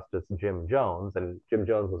Court Justice Jim Jones, and Jim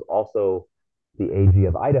Jones was also the AG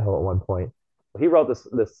of Idaho at one point. He wrote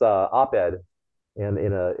this op-ed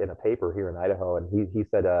in a paper here in Idaho, and he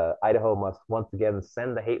said Idaho must once again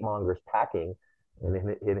send the hate mongers packing.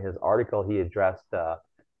 And in his article, he addressed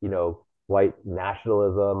white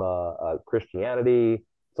nationalism, Christianity.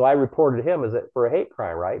 So I reported him as for a hate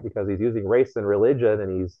crime, right? Because he's using race and religion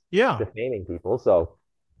and he's Yeah. defaming people. So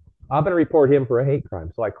I'm going to report him for a hate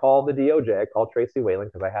crime. So I called the DOJ. I called Tracy Whalen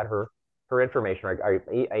because I had her information. I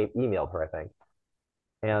emailed her, I think.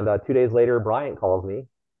 And 2 days later, Bryant calls me.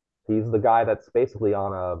 He's the guy that's basically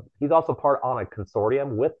he's also part on a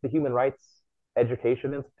consortium with the Human Rights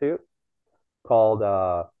Education Institute called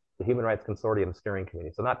the Human Rights Consortium Steering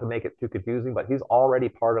Committee. So not to make it too confusing, but he's already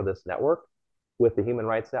part of this network with the Human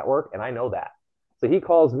Rights Network, and I know that. So he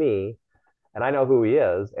calls me, and I know who he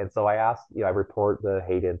is, and so I asked, I report the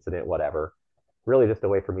hate incident, whatever. Really, just a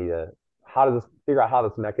way for me to figure out how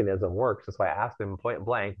this mechanism works. So I asked him point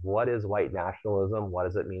blank, "What is white nationalism? What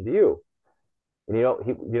does it mean to you?" And you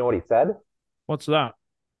know what he said? What's that?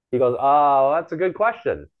 He goes, "Oh, that's a good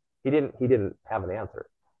question." He didn't have an answer.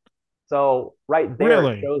 So right there, it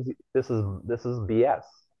Really? shows this is BS.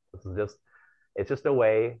 This is just it's just a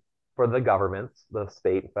way for the governments, the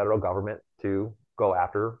state and federal government, to go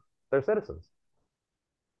after their citizens.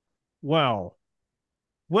 Well,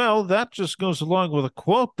 well, that just goes along with a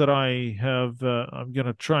quote that I have. I'm going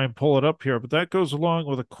to try and pull it up here, but that goes along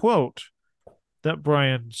with a quote that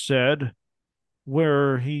Brian said,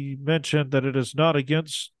 where he mentioned that it is not a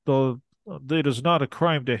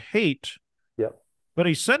crime to hate, Yep. but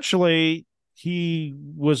essentially he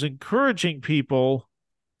was encouraging people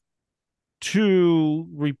to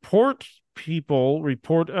report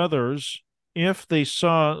others if they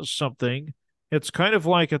saw something. It's kind of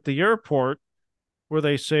like at the airport where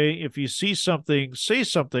they say, if you see something, say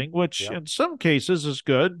something, which Yep. in some cases is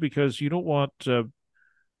good because you don't want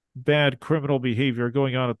bad criminal behavior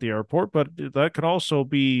going on at the airport, but that can also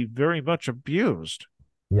be very much abused.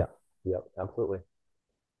 Yeah. Yep. Absolutely.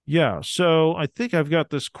 Yeah, so I think I've got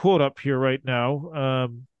this quote up here right now.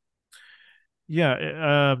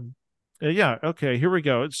 Yeah, yeah, okay, here we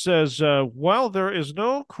go. It says, while there is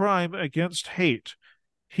no crime against hate,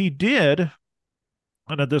 he did,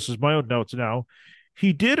 and this is my own notes now,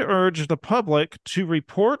 he did urge the public to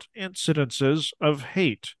report incidences of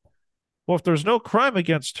hate. Well, if there's no crime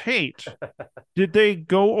against hate, did they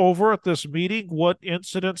go over at this meeting what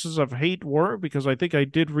incidences of hate were? Because I think I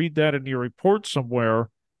did read that in your report somewhere.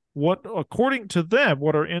 What, according to them,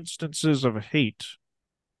 what are instances of hate?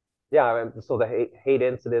 Yeah. I mean, so the hate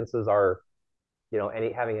incidences are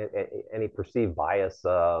any having any perceived bias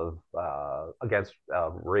of against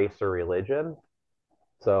race or religion.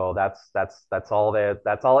 So that's all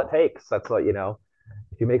it takes. That's what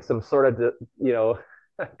if you make some sort of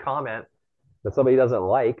comment that somebody doesn't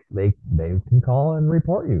like, they can call and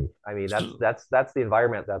report you. I mean, that's the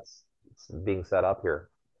environment that's being set up here.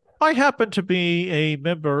 I happen to be a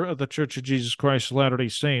member of the Church of Jesus Christ of Latter-day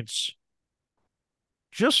Saints.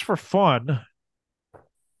 Just for fun,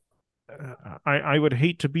 I would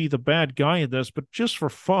hate to be the bad guy in this, but just for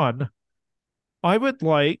fun, I would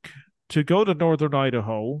like to go to northern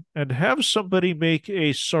Idaho and have somebody make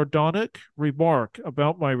a sardonic remark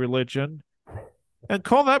about my religion and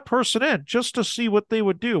call that person in just to see what they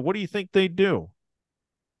would do. What do you think they'd do?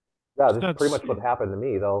 Yeah, this is pretty That's much what happened to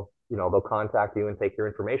me. They'll contact you and take your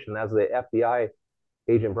information. As the FBI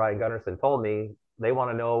agent Brian Gunnarsson told me, they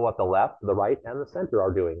want to know what the left, the right, and the center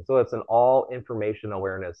are doing. So it's an all information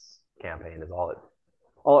awareness campaign is all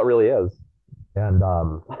it really is. And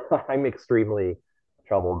I'm extremely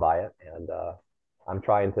troubled by it. And I'm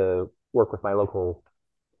trying to work with my local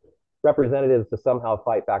representatives to somehow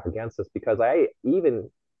fight back against this, because I even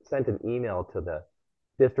sent an email to the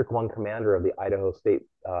District 1 commander of the Idaho State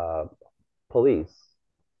Police.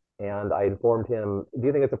 And I informed him, do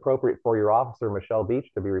you think it's appropriate for your officer, Michelle Beach,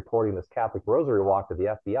 to be reporting this Catholic Rosary Walk to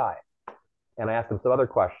the FBI? And I asked him some other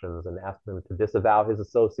questions and asked him to disavow his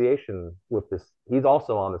association with this. He's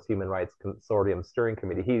also on this Human Rights Consortium Steering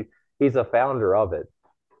Committee. He's a founder of it.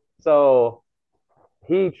 So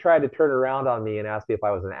he tried to turn around on me and asked me if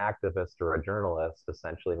I was an activist or a journalist,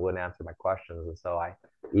 essentially, and wouldn't answer my questions. And so I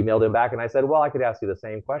emailed him back and I said, well, I could ask you the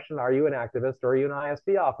same question. Are you an activist or are you an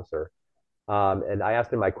ISP officer? And I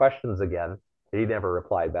asked him my questions again. He never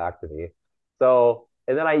replied back to me. So,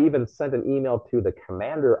 and then I even sent an email to the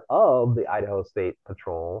commander of the Idaho State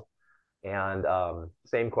Patrol, and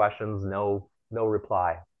same questions, no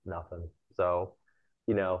reply, nothing. So,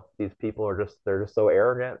 these people they're just so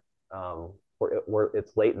arrogant.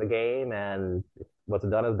 It's late in the game, and what's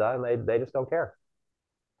done is done. They just don't care.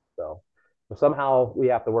 So somehow we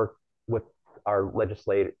have to work with our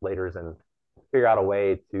legislators and figure out a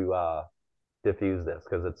way to diffuse this,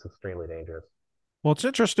 because it's extremely dangerous. Well, it's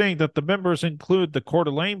interesting that the members include the Coeur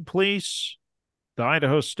d'Alene Police, the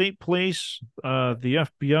Idaho State Police, the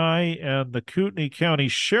FBI, and the Kootenai County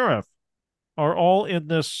Sheriff are all in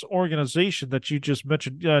this organization that you just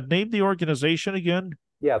mentioned. Name the organization again.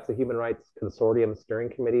 Yeah, it's the Human Rights Consortium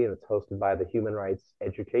Steering Committee, and it's hosted by the Human Rights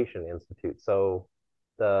Education Institute. So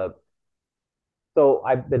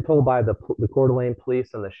I've been told by the Coeur d'Alene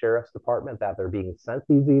Police and the Sheriff's Department that they're being sent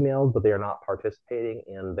these emails, but they are not participating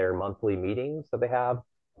in their monthly meetings that they have.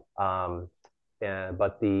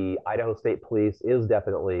 But the Idaho State Police is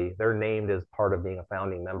definitely, they're named as part of being a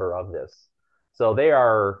founding member of this. So they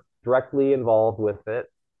are directly involved with it.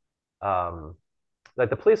 Like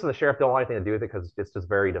the police and the sheriff don't want anything to do with it because it's just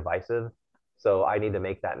very divisive. So I need to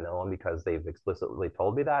make that known because they've explicitly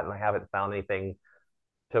told me that, and I haven't found anything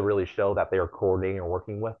to really show that they are coordinating or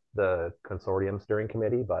working with the consortium steering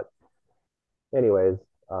committee. But anyways,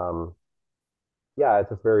 yeah, it's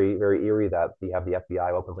just very, very eerie that you have the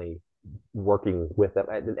FBI openly working with them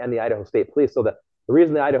and the Idaho State Police. So the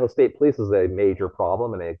reason the Idaho State Police is a major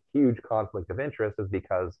problem and a huge conflict of interest is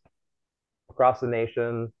because across the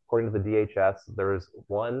nation, according to the DHS, there's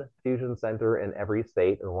one fusion center in every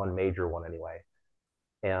state, or one major one anyway.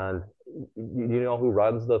 And you know who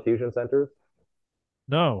runs the fusion centers?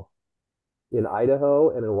 No. In Idaho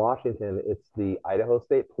and in Washington, it's the Idaho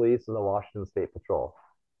State Police and the Washington State Patrol.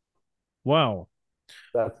 Wow.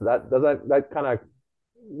 That kind of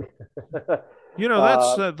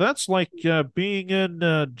that's like being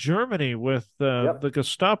in Germany with yep, the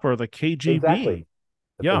Gestapo or the KGB. exactly.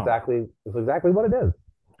 Yeah. It's exactly what it is.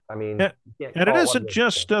 I mean, And, and it isn't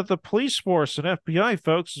just the police force and FBI,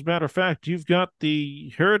 folks. As a matter of fact, you've got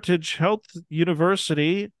the Heritage Health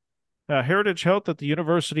University, Heritage Health at the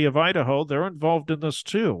University of Idaho. They're involved in this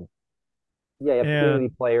too. Yeah, you have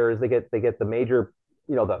community players. They get the major,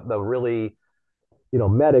 the really,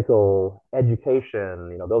 medical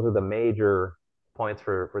education. Those are the major points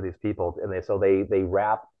for these people, and they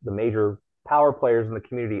wrap the major power players in the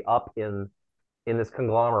community up in this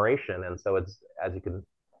conglomeration, and so it's, as you can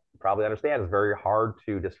probably understand, it's very hard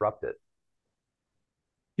to disrupt it.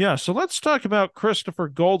 Yeah, so let's talk about Christopher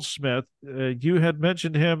Goldsmith. You had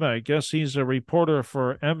mentioned him. I guess he's a reporter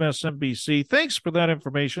for MSNBC. Thanks for that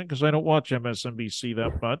information, because I don't watch MSNBC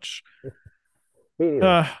that much.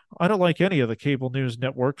 I don't like any of the cable news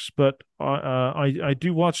networks, but I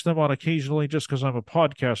do watch them on occasionally just because I'm a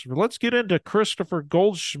podcaster. But let's get into Christopher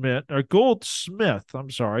Goldsmith.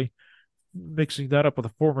 I'm sorry. mixing that up with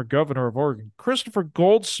the former governor of Oregon, Christopher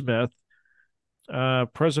Goldsmith,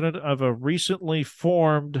 president of a recently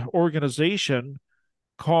formed organization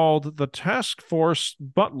called the Task Force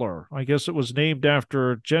Butler. I guess it was named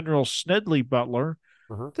after General Snedley Butler.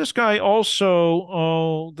 Hmm. This guy also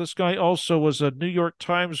was a New York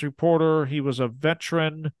Times reporter. He was a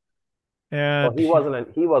veteran, Well, and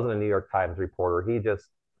he wasn't a New York Times reporter. He just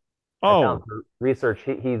I found oh, through research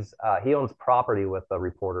he owns property with a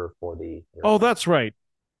reporter for the New York oh, Times. that's right.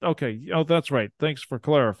 Okay, oh, that's right. Thanks for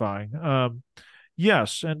clarifying.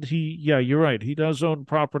 Yes, and yeah, you're right. He does own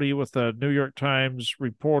property with a New York Times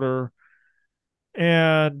reporter,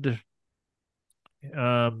 and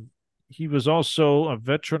um, he was also a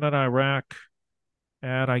veteran in Iraq.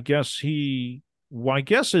 And I guess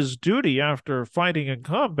his duty after fighting in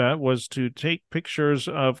combat was to take pictures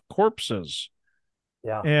of corpses.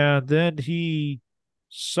 Yeah. And then he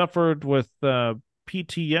suffered with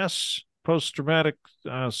PTS, post traumatic.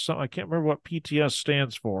 I can't remember what PTS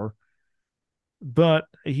stands for, but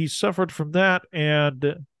he suffered from that.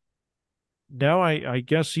 And now I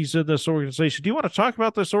guess he's in this organization. Do you want to talk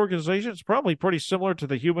about this organization? It's probably pretty similar to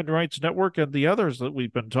the Human Rights Network and the others that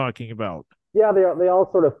we've been talking about. Yeah, they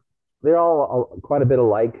all sort of they're all quite a bit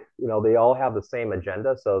alike. You know, they all have the same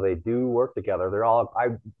agenda, so they do work together. They're all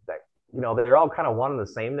kind of one and the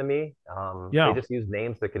same to me. They Yeah. just use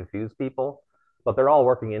names to confuse people, but they're all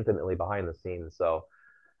working intimately behind the scenes. So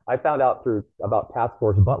I found out through about Task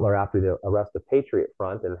Force Butler after the arrest of Patriot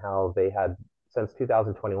Front and how they had since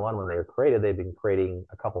 2021 when they were created, they've been creating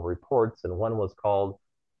a couple of reports, and one was called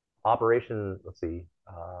Operation, let's see,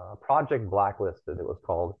 Project Blacklisted. It was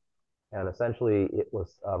called, and essentially it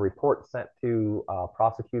was a report sent to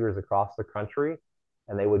prosecutors across the country,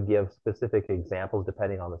 and they would give specific examples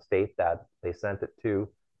depending on the state that they sent it to,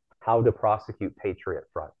 how to prosecute Patriot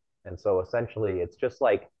Front. And so essentially, it's just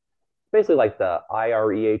like basically like the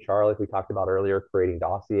IREHR, like we talked about earlier, creating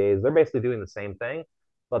dossiers. They're basically doing the same thing,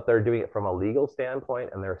 but they're doing it from a legal standpoint,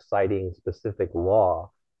 and they're citing specific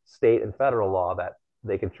law, state and federal law that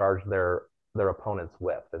they can charge their opponents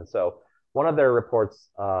with. And so one of their reports,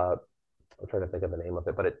 I'm trying to think of the name of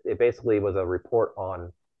it, but it basically was a report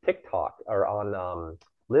on TikTok or on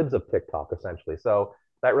libs of TikTok, essentially. So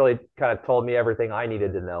that really kind of told me everything I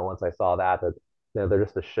needed to know once I saw that they're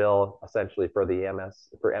just a shill essentially for the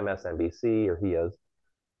for MSNBC, or he is,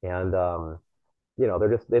 and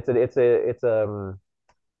they're just it's a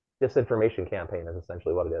disinformation campaign is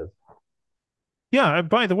essentially what it is. Yeah, and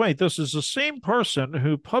by the way, this is the same person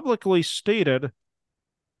who publicly stated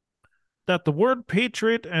that the word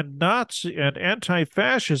patriot and Nazi and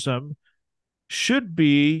anti-fascism should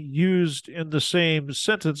be used in the same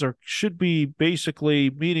sentence or should be basically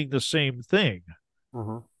meaning the same thing.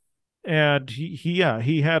 Mm-hmm. And he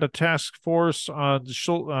had a task force on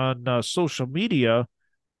social media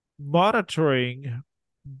monitoring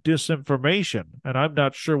disinformation, and I'm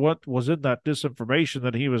not sure what was in that disinformation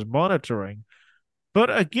that he was monitoring.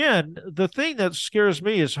 But again, the thing that scares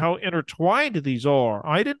me is how intertwined these are.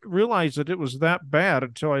 I didn't realize that it was that bad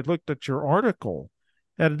until I looked at your article.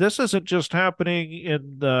 And this isn't just happening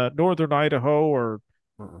in northern Idaho, or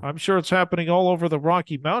Mm-hmm. I'm sure it's happening all over the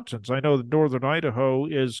Rocky Mountains. I know that northern Idaho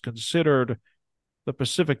is considered the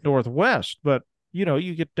Pacific Northwest, but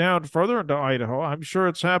you get down further into Idaho, I'm sure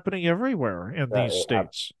it's happening everywhere in these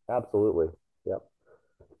states. Absolutely. Yep.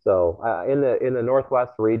 So in the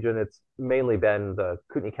Northwest region, it's mainly been the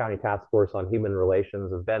Kootenai County Task Force on Human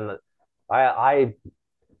Relations has been I I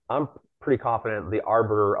I'm pretty confident the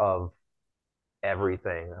arbiter of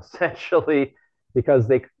everything essentially because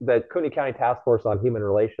the Kootenai County Task Force on Human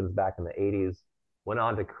Relations back in the 80s went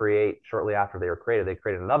on to create shortly after they were created, they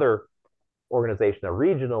created another organization, a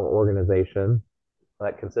regional organization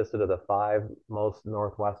that consisted of the five most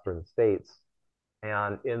northwestern states.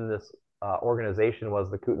 And in this organization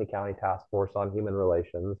was the Kootenai County Task Force on Human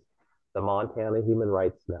Relations, the Montana Human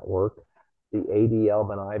Rights Network, the ADL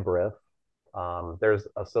Benai BRIF. There's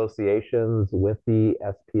associations with the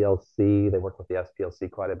SPLC. They work with the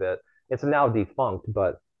SPLC quite a bit. It's now defunct,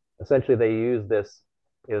 but essentially they use this.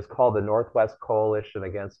 It was called the Northwest Coalition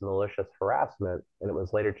Against Malicious Harassment, and it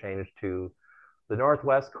was later changed to the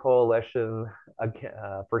Northwest Coalition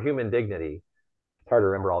for Human Dignity. It's hard to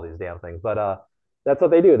remember all these damn things, but that's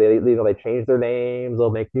what they do. They change their names,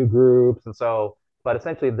 they'll make new groups, and so. But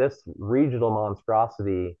essentially, this regional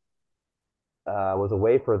monstrosity was a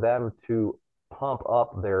way for them to pump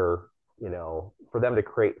up for them to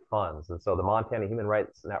create funds. And so the Montana Human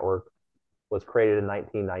Rights Network was created in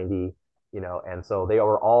 1990, and so they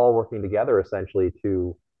were all working together essentially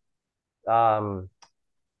um,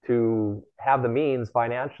 to have the means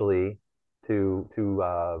financially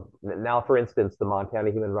now, for instance, the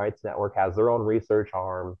Montana Human Rights Network has their own research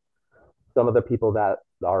arm. Some of the people that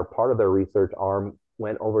are part of their research arm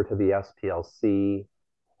went over to the SPLC.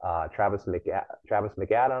 Travis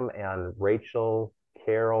McAdam and Rachel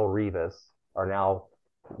Carol Rivas are now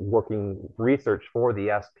working research for the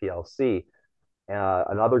SPLC.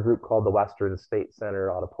 Another group called the Western State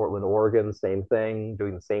Center out of Portland, Oregon, same thing,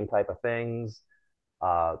 doing the same type of things.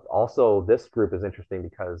 Also, this group is interesting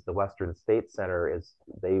because the Western State Center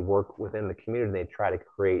they work within the community and they try to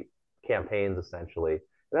create campaigns essentially.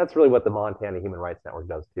 And that's really what the Montana Human Rights Network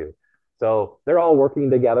does too. So they're all working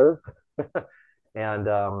together. And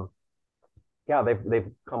yeah, they've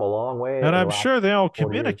come a long way And in the I'm last sure they all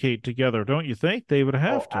 40 years. communicate together, don't you think? They would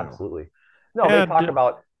have Oh, to. absolutely. No, they talk And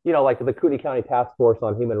about, like the Cooney County Task Force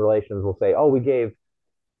on Human Relations will say, oh, we gave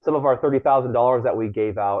some of our $30,000 that we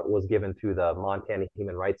gave out was given to the Montana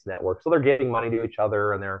Human Rights Network. So they're giving money to each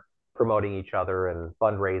other and they're promoting each other and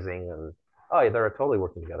fundraising and oh, yeah, they're totally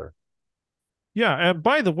working together. yeah, and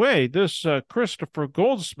by the way, this Christopher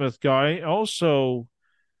Goldsmith guy also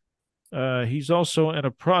he's also in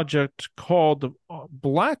a project called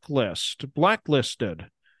Blacklisted.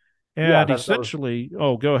 Yeah, And that was. essentially,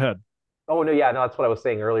 oh, go ahead. Oh no, yeah, no, that's what I was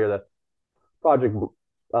saying earlier. The project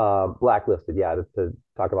blacklisted, yeah, to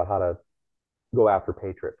talk about how to go after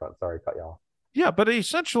Patriot Front. Sorry, cut you off. Yeah, but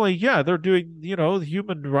essentially, yeah, they're doing, the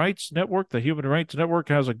Human Rights Network. The Human Rights Network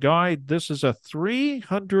has a guide. This is a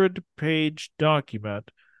 300-page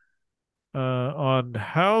document on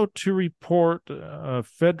how to report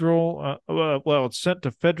federal, well, it's sent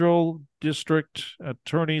to federal district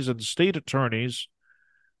attorneys and state attorneys.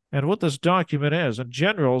 And what this document is, in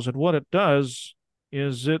generals, and what it does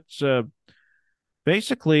is it's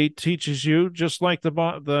basically teaches you, just like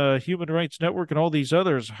the Human Rights Network and all these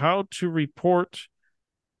others, how to report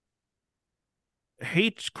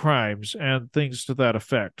hate crimes and things to that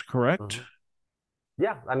effect. Correct? Mm-hmm.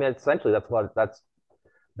 Yeah, I mean, essentially, that's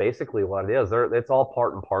basically what it is. It's all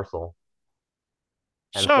part and parcel,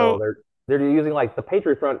 and so So, they're using like the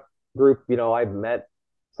Patriot Front group. I've met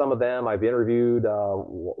some of them. I've interviewed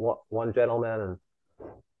one gentleman, and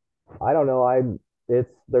I don't know.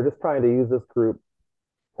 They're just trying to use this group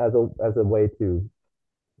as a way to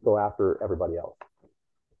go after everybody else.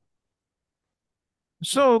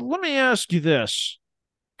 so let me ask you this,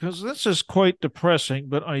 because this is quite depressing,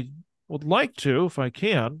 but I would like to, if I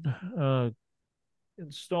can,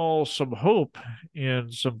 install some hope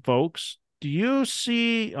in some folks. Do you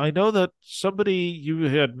see? I know that somebody you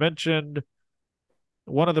had mentioned,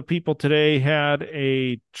 one of the people today had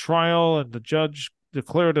a trial and the judge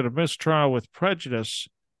declared it a mistrial with prejudice.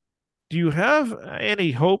 Do you have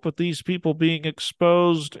any hope of these people being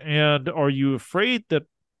exposed? And are you afraid that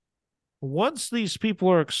once these people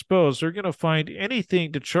are exposed, they're going to find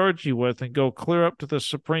anything to charge you with and go clear up to the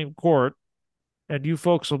Supreme Court? And you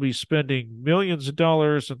folks will be spending millions of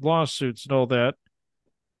dollars in lawsuits and all that.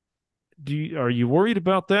 Are you worried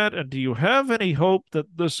about that? And do you have any hope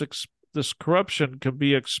that this corruption can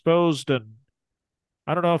be exposed? And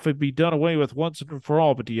I don't know if it'd be done away with once and for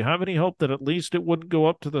all, but do you have any hope that at least it wouldn't go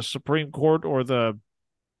up to the Supreme Court or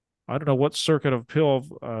I don't know what circuit of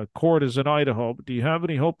appeal court is in Idaho, but do you have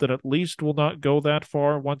any hope that at least will not go that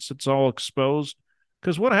far once it's all exposed?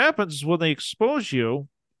 Because what happens is when they expose you,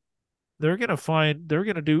 they're going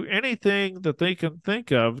to do anything that they can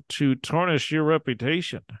think of to tarnish your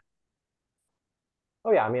reputation.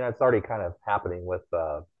 Oh yeah, I mean, it's already kind of happening with.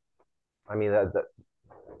 I mean,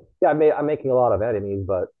 yeah, I'm making a lot of enemies,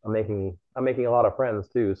 but I'm making a lot of friends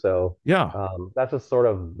too. So Yeah. that's just part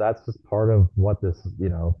of what this,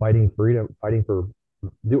 fighting freedom, fighting for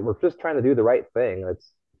we're just trying to do the right thing.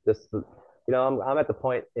 It's just, I'm at the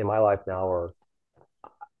point in my life now where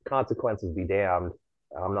consequences be damned.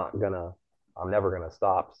 I'm not gonna, I'm never gonna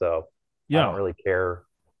stop. So I don't Yeah. really care.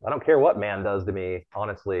 I don't care what man does to me.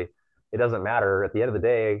 Honestly, it doesn't matter. At the end of the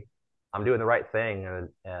day, I'm doing the right thing,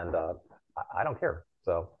 and I don't care.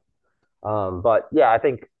 So, but yeah, I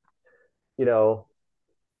think you know,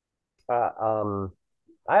 uh, um,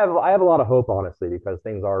 I have a lot of hope, honestly, because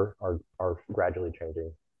things are gradually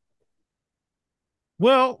changing.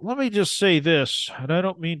 Well, let me just say this, and I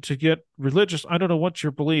don't mean to get religious. I don't know what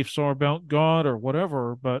your beliefs are about God or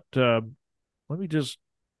whatever, but let me just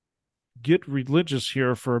get religious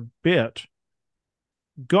here for a bit.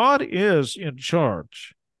 God is in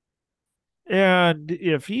charge. And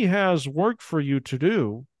if he has work for you to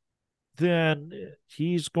do, then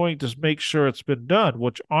he's going to make sure it's been done,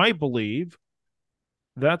 which I believe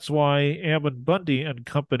that's why Ammon Bundy and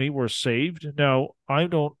company were saved. Now, I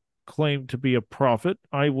don't claim to be a prophet.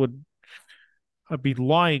 I'd be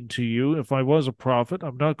lying to you if I was a prophet.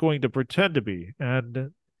 I'm not going to pretend to be.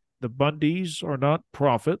 And the Bundys are not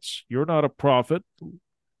prophets. You're not a prophet.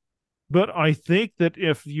 But I think that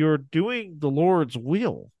if you're doing the Lord's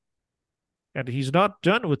will and he's not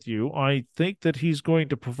done with you, I think that he's going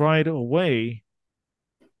to provide a way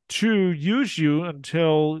to use you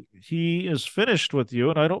until he is finished with you.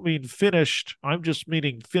 And I don't mean finished, I'm just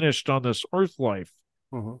meaning finished on this earth life.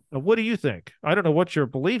 Hmm. What do you think? I don't know what your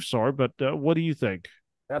beliefs are, but what do you think?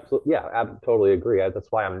 Absolutely. Yeah, I totally agree. That's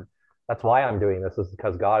why I'm doing this is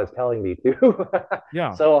because God is telling me to.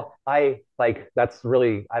 Yeah. So I like that's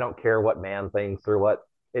really I don't care what man thinks or what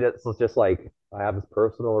it's just like I have this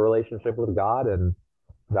personal relationship with God and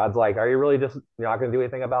God's like, are you really just you're not gonna do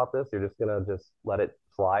anything about this? You're just gonna just let it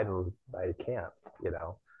slide and I can't, you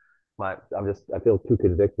know. I feel too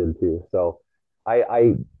convicted too. So I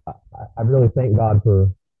I I really thank God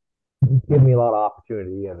for giving me a lot of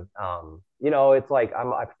opportunity and it's like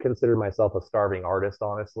I've considered myself a starving artist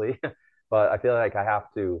honestly, but I feel like I have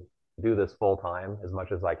to do this full time as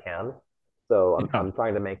much as I can. So Yeah. I'm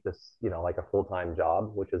trying to make this, like a full-time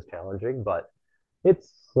job, which is challenging, but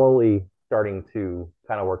it's slowly starting to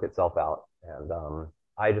kind of work itself out. And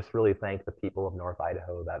I just really thank the people of North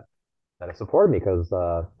Idaho that have supported me because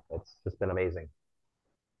it's just been amazing.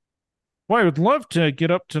 Well, I would love to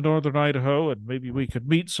get up to northern Idaho and maybe we could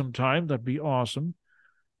meet sometime. That'd be awesome.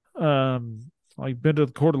 I've been to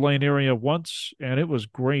the Coeur d'Alene area once and it was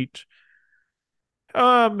great.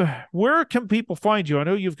 Where can people find you? I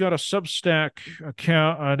know you've got a Substack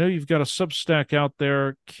account. I know you've got a Substack out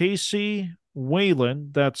there. Casey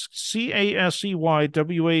Whalen. That's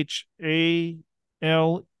CASEYWHALENE.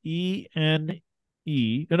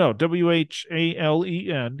 No,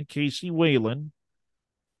 WHALEN. Casey Whalen.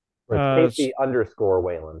 Or it's Casey underscore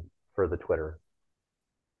Whalen for the Twitter.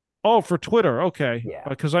 Oh, for Twitter. Okay. Yeah.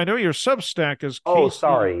 Because I know your Substack is Oh,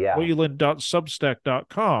 sorry. Yeah.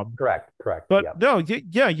 caseywhalen.substack.com. Correct. Correct. But Yep. no,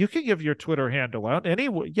 yeah, you can give your Twitter handle out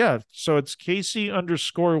anyway. Yeah, so it's Casey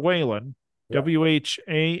underscore Whalen, Yep.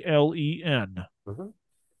 WHALEN, Mm-hmm.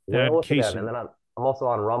 Well, and with again, and Casey. then I'm also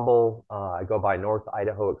on Rumble. I go by North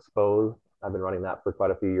Idaho Exposed. I've been running that for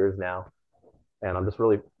quite a few years now, and I'm just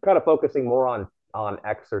really kind of focusing more on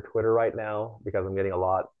X or Twitter right now because I'm getting a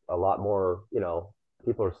lot more.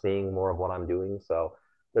 People are seeing more of what I'm doing. So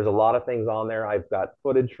there's a lot of things on there. I've got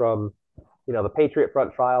footage from the Patriot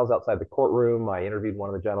Front trials outside the courtroom. I interviewed one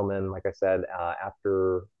of the gentlemen, like I said,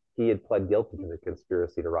 after he had pled guilty to the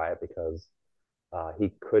conspiracy to riot because he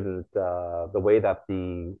couldn't, the way that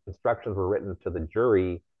the instructions were written to the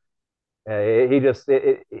jury, he just,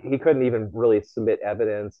 he couldn't even really submit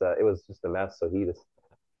evidence. It was just a mess. So he just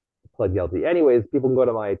pled guilty. Anyways, people can go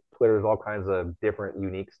to my Twitter. There's all kinds of different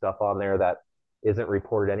unique stuff on there that isn't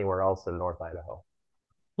reported anywhere else in North Idaho.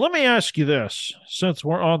 Let me ask you this, since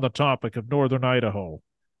we're on the topic of Northern Idaho.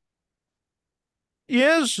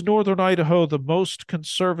 Is Northern Idaho the most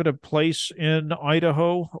conservative place in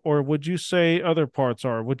Idaho, or would you say other parts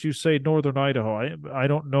are? Would you say Northern Idaho? I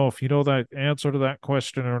don't know if you know that answer to that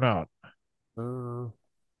question or not. Mm,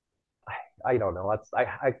 I don't know. I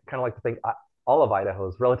kind of like to think all of Idaho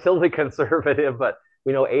is relatively conservative, but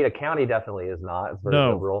we know Ada County definitely is not. It's very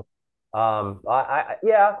No. liberal.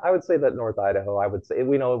 Yeah, I would say that North Idaho. I would say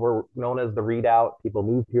we know we're known as the Redoubt. People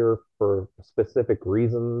move here for specific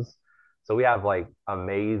reasons, so we have like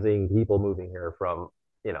amazing people moving here from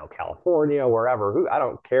California, wherever. Who I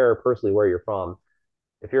don't care personally where you're from.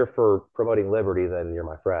 If you're for promoting liberty, then you're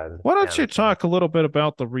my friend. Why don't you And talk a little bit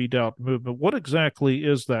about the Redoubt movement? What exactly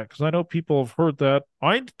is that? Because I know people have heard that.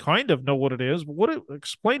 I kind of know what it is, but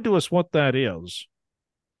explain to us what that is.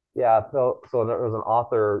 Yeah, so there was an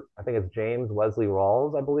author, I think it's James Wesley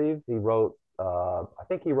Rawls, I believe. I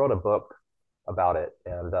think he wrote a book about it,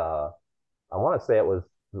 and I want to say it was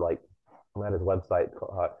like I'm at his website.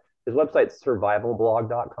 His website's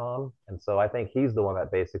survivalblog.com, and so I think he's the one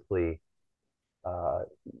that basically uh,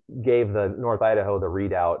 gave the North Idaho the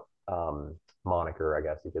Redoubt moniker, I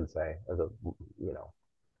guess you could say, as a you know,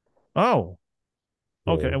 Oh,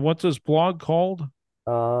 okay. yeah. And what's this blog called?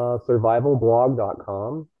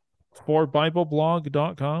 Survivalblog.com.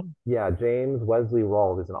 ForBibleblog.com? Yeah, James Wesley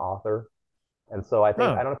Rawls is an author. And so I Oh,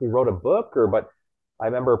 don't know if he wrote a book but I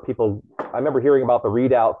remember hearing about the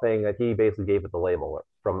readout thing that he basically gave it the label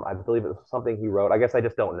from, I believe it was something he wrote. I guess I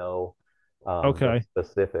just don't know the okay.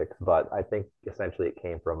 specifics, but I think essentially it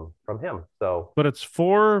came from him. So But it's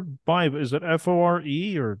for Bible. Is it FORE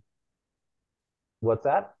or what's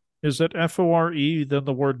that? is it FORE then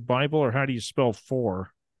the word Bible or how do you spell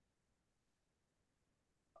for?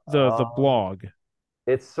 The Um, blog.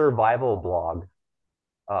 it's survival blog.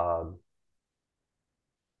 Um,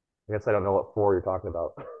 I guess I don't know what for you're talking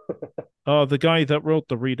about. The guy that wrote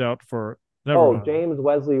the readout for. Never Oh, mind. James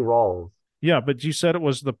Wesley Rawls. Yeah, but you said it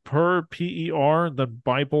was the PER, the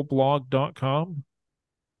BibleBlog.com.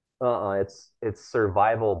 It's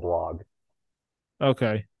survival blog.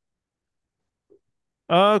 Okay.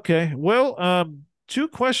 Okay. Well, two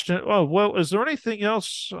questions. Oh, well, is there anything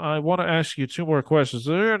else? I want to ask you two more questions. Is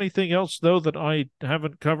there anything else, though, that I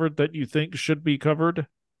haven't covered that you think should be covered?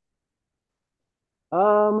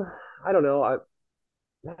 Um, I don't know. I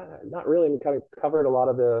not really. I kind of covered a lot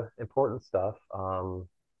of the important stuff.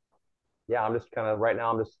 Yeah, I'm just kind of right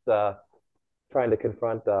now. I'm just trying to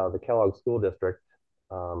confront the Kellogg School District.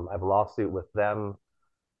 I have a lawsuit with them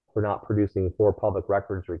for not producing four public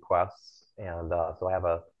records requests, and so I have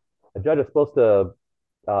a judge is supposed to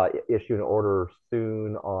issue an order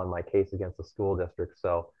soon on my case against the school district.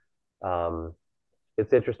 So um,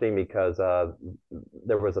 it's interesting because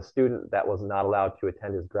there was a student that was not allowed to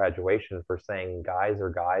attend his graduation for saying guys are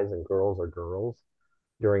guys and girls are girls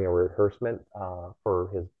during a rehearsement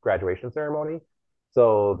for his graduation ceremony.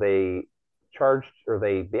 So they they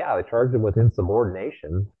charged him with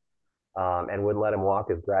insubordination and wouldn't let him walk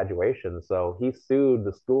his graduation. So he sued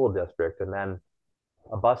the school district, and then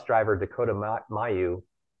a bus driver, Dakota Mayu.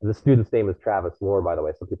 The student's name is Travis Lore, by the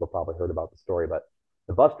way. Some people probably heard about the story, but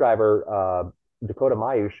the bus driver, Dakota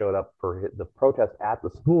Mayu, showed up for the protest at the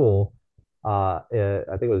school. I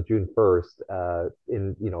think it was June 1st.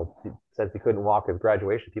 Since he couldn't walk his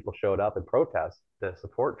graduation, people showed up in protest to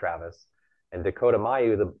support Travis. And Dakota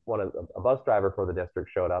Mayu, a bus driver for the district,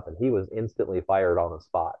 showed up, and he was instantly fired on the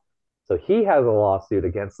spot. So he has a lawsuit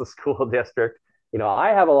against the school district. I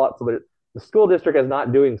have a lot. So the school district is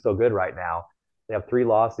not doing so good right now. They have three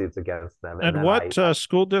lawsuits against them, and And then what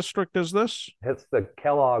school district is this? it's the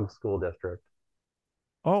Kellogg School District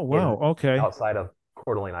Oh, in wow. Okay. outside of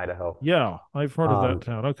Coeur d'Alene, Idaho. Yeah, I've heard of that Um,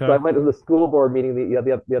 town. so I Okay. went to the school board meeting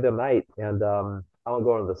the other night, and I won't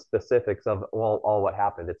go into the specifics of all what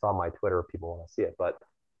happened. It's on my Twitter if people want to see it. But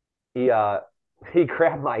he he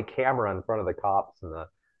grabbed my camera in front of the cops and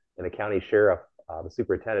the county sheriff, the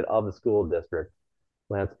superintendent of the school district,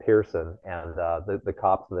 Lance Pearson, and the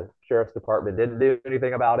cops and the sheriff's department didn't do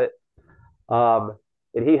anything about it. Um,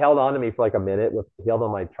 and he held on to me for like a minute. He held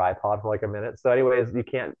on my tripod for like a minute. So, anyways, you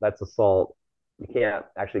can't. That's assault. You can't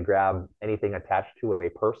actually grab anything attached to a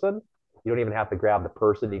person. You don't even have to grab the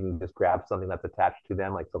person. You can just grab something that's attached to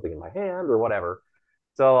them, like something in my hand or whatever.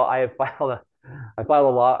 So I filed a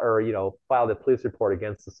law or filed a police report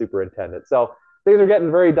against the superintendent. So things are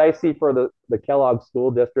getting very dicey for the Kellogg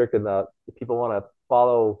School District, and the people want to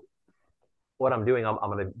follow what I'm doing. I'm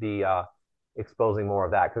going to be exposing more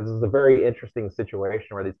of that because this is a very interesting situation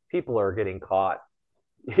where these people are getting caught,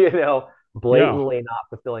 you know, Yeah. blatantly not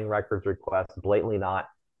fulfilling records requests, blatantly not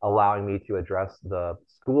allowing me to address the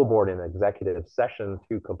school board in executive session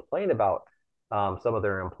to complain about some of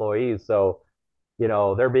their employees. So,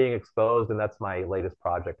 they're being exposed, and that's my latest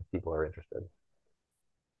project if people are interested.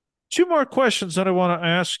 Two more questions that I want to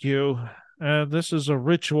ask you. And this is a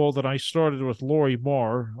ritual that I started with Lori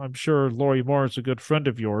Moore. I'm sure Lori Moore is a good friend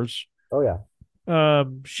of yours. Oh, yeah.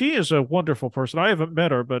 She is a wonderful person. I haven't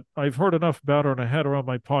met her, but I've heard enough about her and I had her on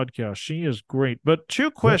my podcast. She is great. But two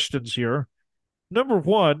Yep. questions here. Number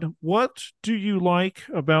one, what do you like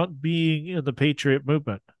about being in the Patriot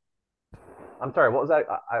movement? I'm sorry. What was that?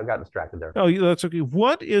 I got distracted there. Oh, yeah, that's okay.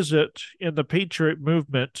 What is it in the Patriot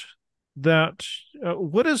movement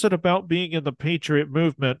what is it about being in the Patriot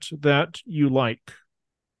movement that you like?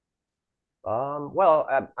 Well,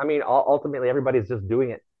 I mean, ultimately, everybody's just doing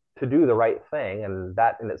it to do the right thing, and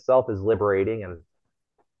that in itself is liberating. And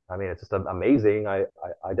I mean, it's just amazing. I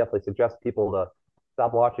definitely suggest people to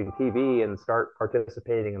stop watching TV and start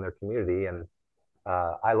participating in their community. And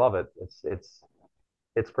I love it.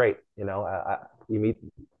 It's great. You meet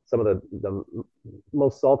some of the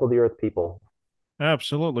most salt of the earth people.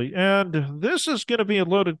 Absolutely. And this is going to be a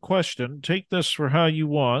loaded question. Take this for how you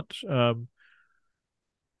want.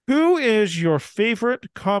 Who is your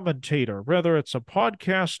favorite commentator? Whether it's a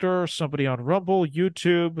podcaster, somebody on Rumble,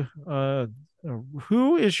 YouTube,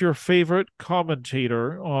 who is your favorite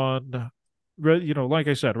commentator on, like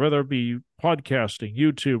I said, whether it be podcasting,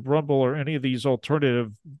 YouTube, Rumble, or any of these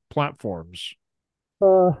alternative platforms?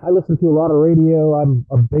 I listen to a lot of radio. I'm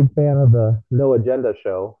a big fan of the No Agenda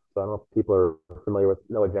show. So I don't know if people are familiar with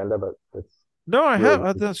No Agenda, but it's No, I have.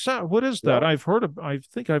 really What is that? no. I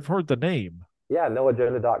think I've heard the name. Yeah,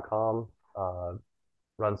 noagenda.com,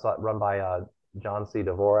 run by John C.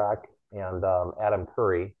 Dvorak and Adam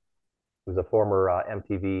Curry, who's a former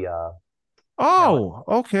MTV talent.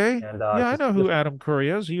 Oh, okay. And Yeah, I just know who just Adam Curry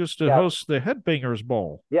is. He used to yeah, host the Headbangers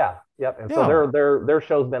Bowl. yeah, yep. And so Yeah. their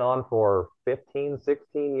show's been on for 15,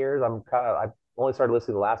 16 years. I've only started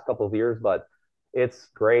listening the last couple of years, but it's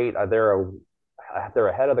great. They're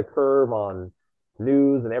ahead of the curve on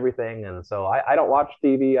news and everything. And so I don't watch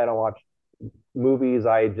TV. I don't watch movies.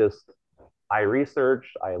 I research.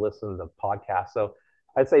 I listen to podcasts. So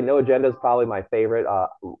I'd say No Agenda is probably my favorite. A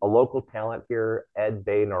local talent here, Ed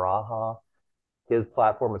Bay Naraha. His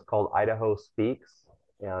platform is called Idaho Speaks,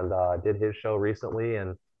 and did his show recently,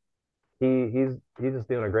 and he's just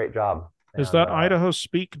doing a great job. Is And that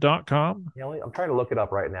idahospeak.com? I'm trying to look it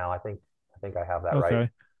up right now. I think I have that right. Okay.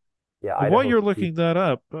 Yeah, Well, while Idaho you're Speaks. looking that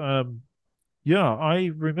up, yeah,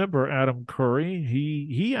 I remember Adam Curry.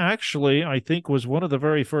 He actually, I think, was one of the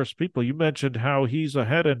very first people. You mentioned how he's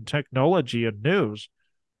ahead in technology and news.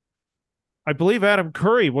 I believe Adam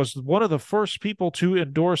Curry was one of the first people to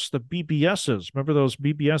endorse the BBSs. Remember those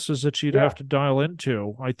BBSs that you'd have Yeah, to dial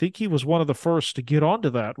into? I think he was one of the first to get onto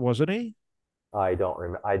that, wasn't he? I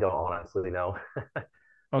don't honestly know, Okay,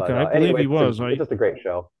 but I believe anyway, he was. it's just a great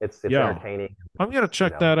show. It's Yeah, entertaining. I'm gonna You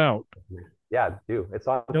check know, that out. yeah, do. It's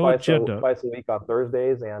on No agenda. twice a week on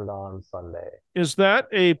Thursdays and on Sunday. Is that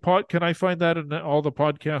a pod? Can I find that in all the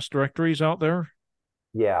podcast directories out there?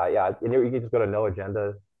 Yeah, yeah. And you can just go to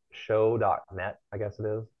noagendashow.net, I guess it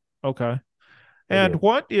is. Okay. Maybe And it's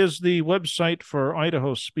what is the website for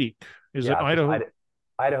Idaho Speak? Is it yeah, it's just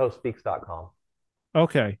Idaho? idahospeaks.com.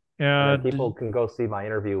 Okay. And then people And can go see my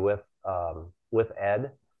interview with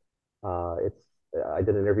Ed. It's I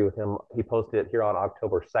did an interview with him. He posted it here on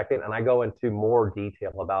October 2nd, and I go into more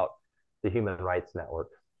detail about the Human Rights Network.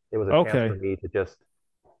 It was a chance for okay. me to just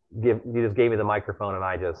give you just gave me the microphone and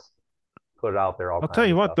I just put it out there, all I'll tell kinds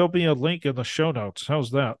you of what, stuff. there'll be a link in the show notes.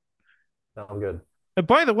 How's that? Sound good. And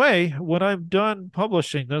by the way, when I'm done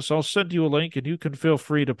publishing this, I'll send you a link and you can feel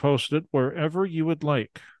free to post it wherever you would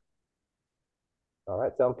like. All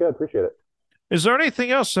right, sounds good. Appreciate it. Is there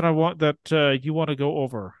anything else that I want that you want to go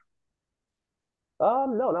over?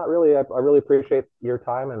 No, not really. I really appreciate your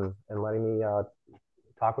time and letting me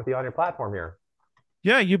talk with you on your platform here.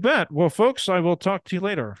 Yeah, you bet. Well, folks, I will talk to you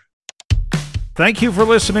later. Thank you for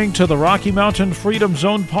listening to the Rocky Mountain Freedom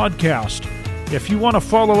Zone podcast. If you want to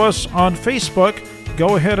follow us on Facebook,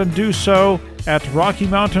 go ahead and do so at Rocky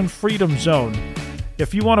Mountain Freedom Zone.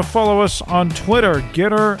 If you want to follow us on Twitter,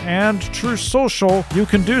 Getter, and True Social, you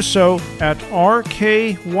can do so at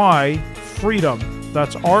RKY Freedom.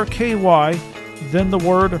 That's RKY, then the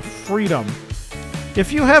word freedom.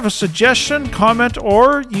 If you have a suggestion, comment,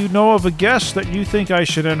 or you know of a guest that you think I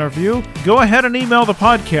should interview, go ahead and email the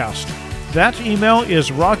podcast. That email is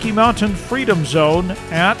Rocky Mountain Freedom Zone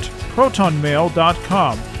at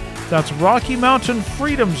protonmail.com. That's Rocky Mountain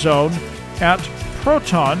Freedom Zone at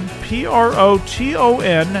proton,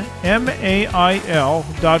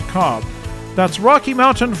 protonmail.com. That's Rocky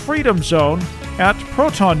Mountain Freedom Zone at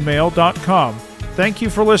protonmail.com. Thank you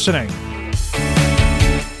for listening.